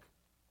podcast yet.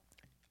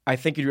 I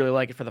think you'd really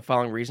like it for the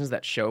following reasons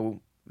that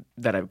show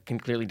that I can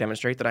clearly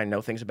demonstrate that I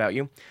know things about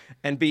you.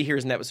 And B,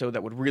 here's an episode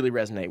that would really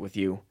resonate with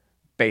you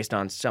based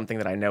on something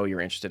that I know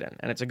you're interested in.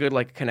 And it's a good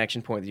like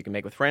connection point that you can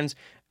make with friends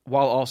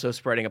while also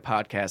spreading a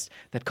podcast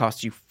that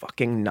costs you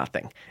fucking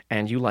nothing.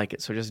 And you like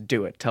it, so just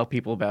do it. Tell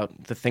people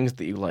about the things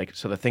that you like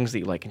so the things that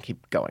you like can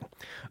keep going.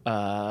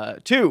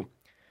 2,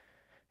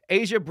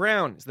 Asia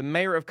Brown is the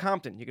mayor of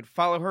Compton. You can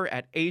follow her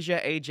at Asia,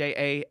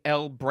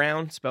 A-J-A-L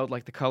Brown, spelled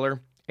like the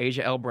color,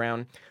 Asia L.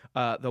 Brown.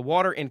 The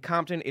water in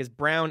Compton is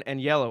brown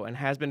and yellow and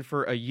has been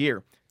for a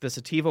year. The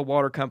Sativa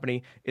Water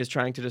Company is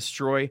trying to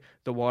destroy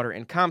the water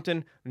in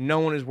Compton. No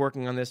one is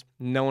working on this.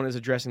 No one is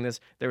addressing this.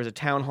 There was a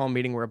town hall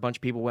meeting where a bunch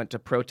of people went to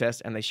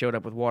protest, and they showed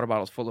up with water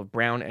bottles full of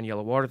brown and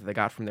yellow water that they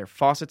got from their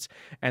faucets.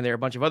 And there are a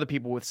bunch of other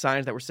people with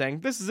signs that were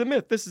saying, this is a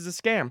myth, this is a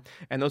scam.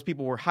 And those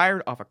people were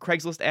hired off a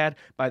Craigslist ad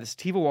by the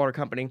Sativa Water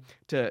Company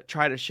to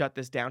try to shut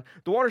this down.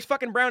 The water's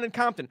fucking brown in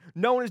Compton.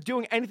 No one is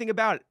doing anything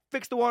about it.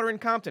 Fix the water in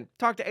Compton.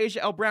 Talk to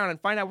Asia L. Brown and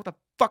find out what the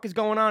fuck is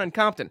going on in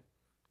Compton.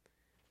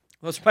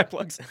 Those are my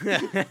plugs.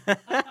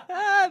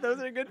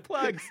 Those are good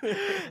plugs.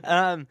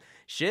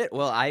 Shit.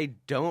 Well, I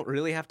don't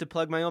really have to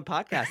plug my own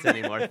podcast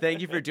anymore.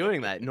 Thank you for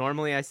doing that.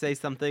 Normally, I say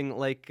something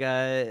like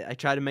I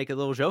try to make a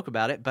little joke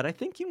about it, but I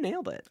think you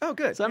nailed it. Oh,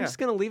 good. So I'm just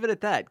going to leave it at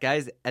that.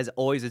 Guys, as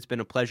always, it's been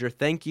a pleasure.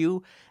 Thank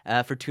you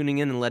for tuning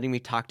in and letting me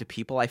talk to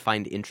people I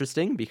find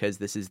interesting, because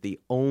this is the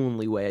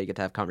only way I get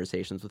to have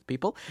conversations with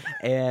people.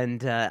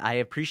 And I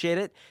appreciate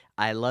it.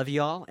 I love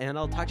you all, and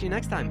I'll talk to you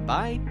next time.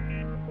 Bye.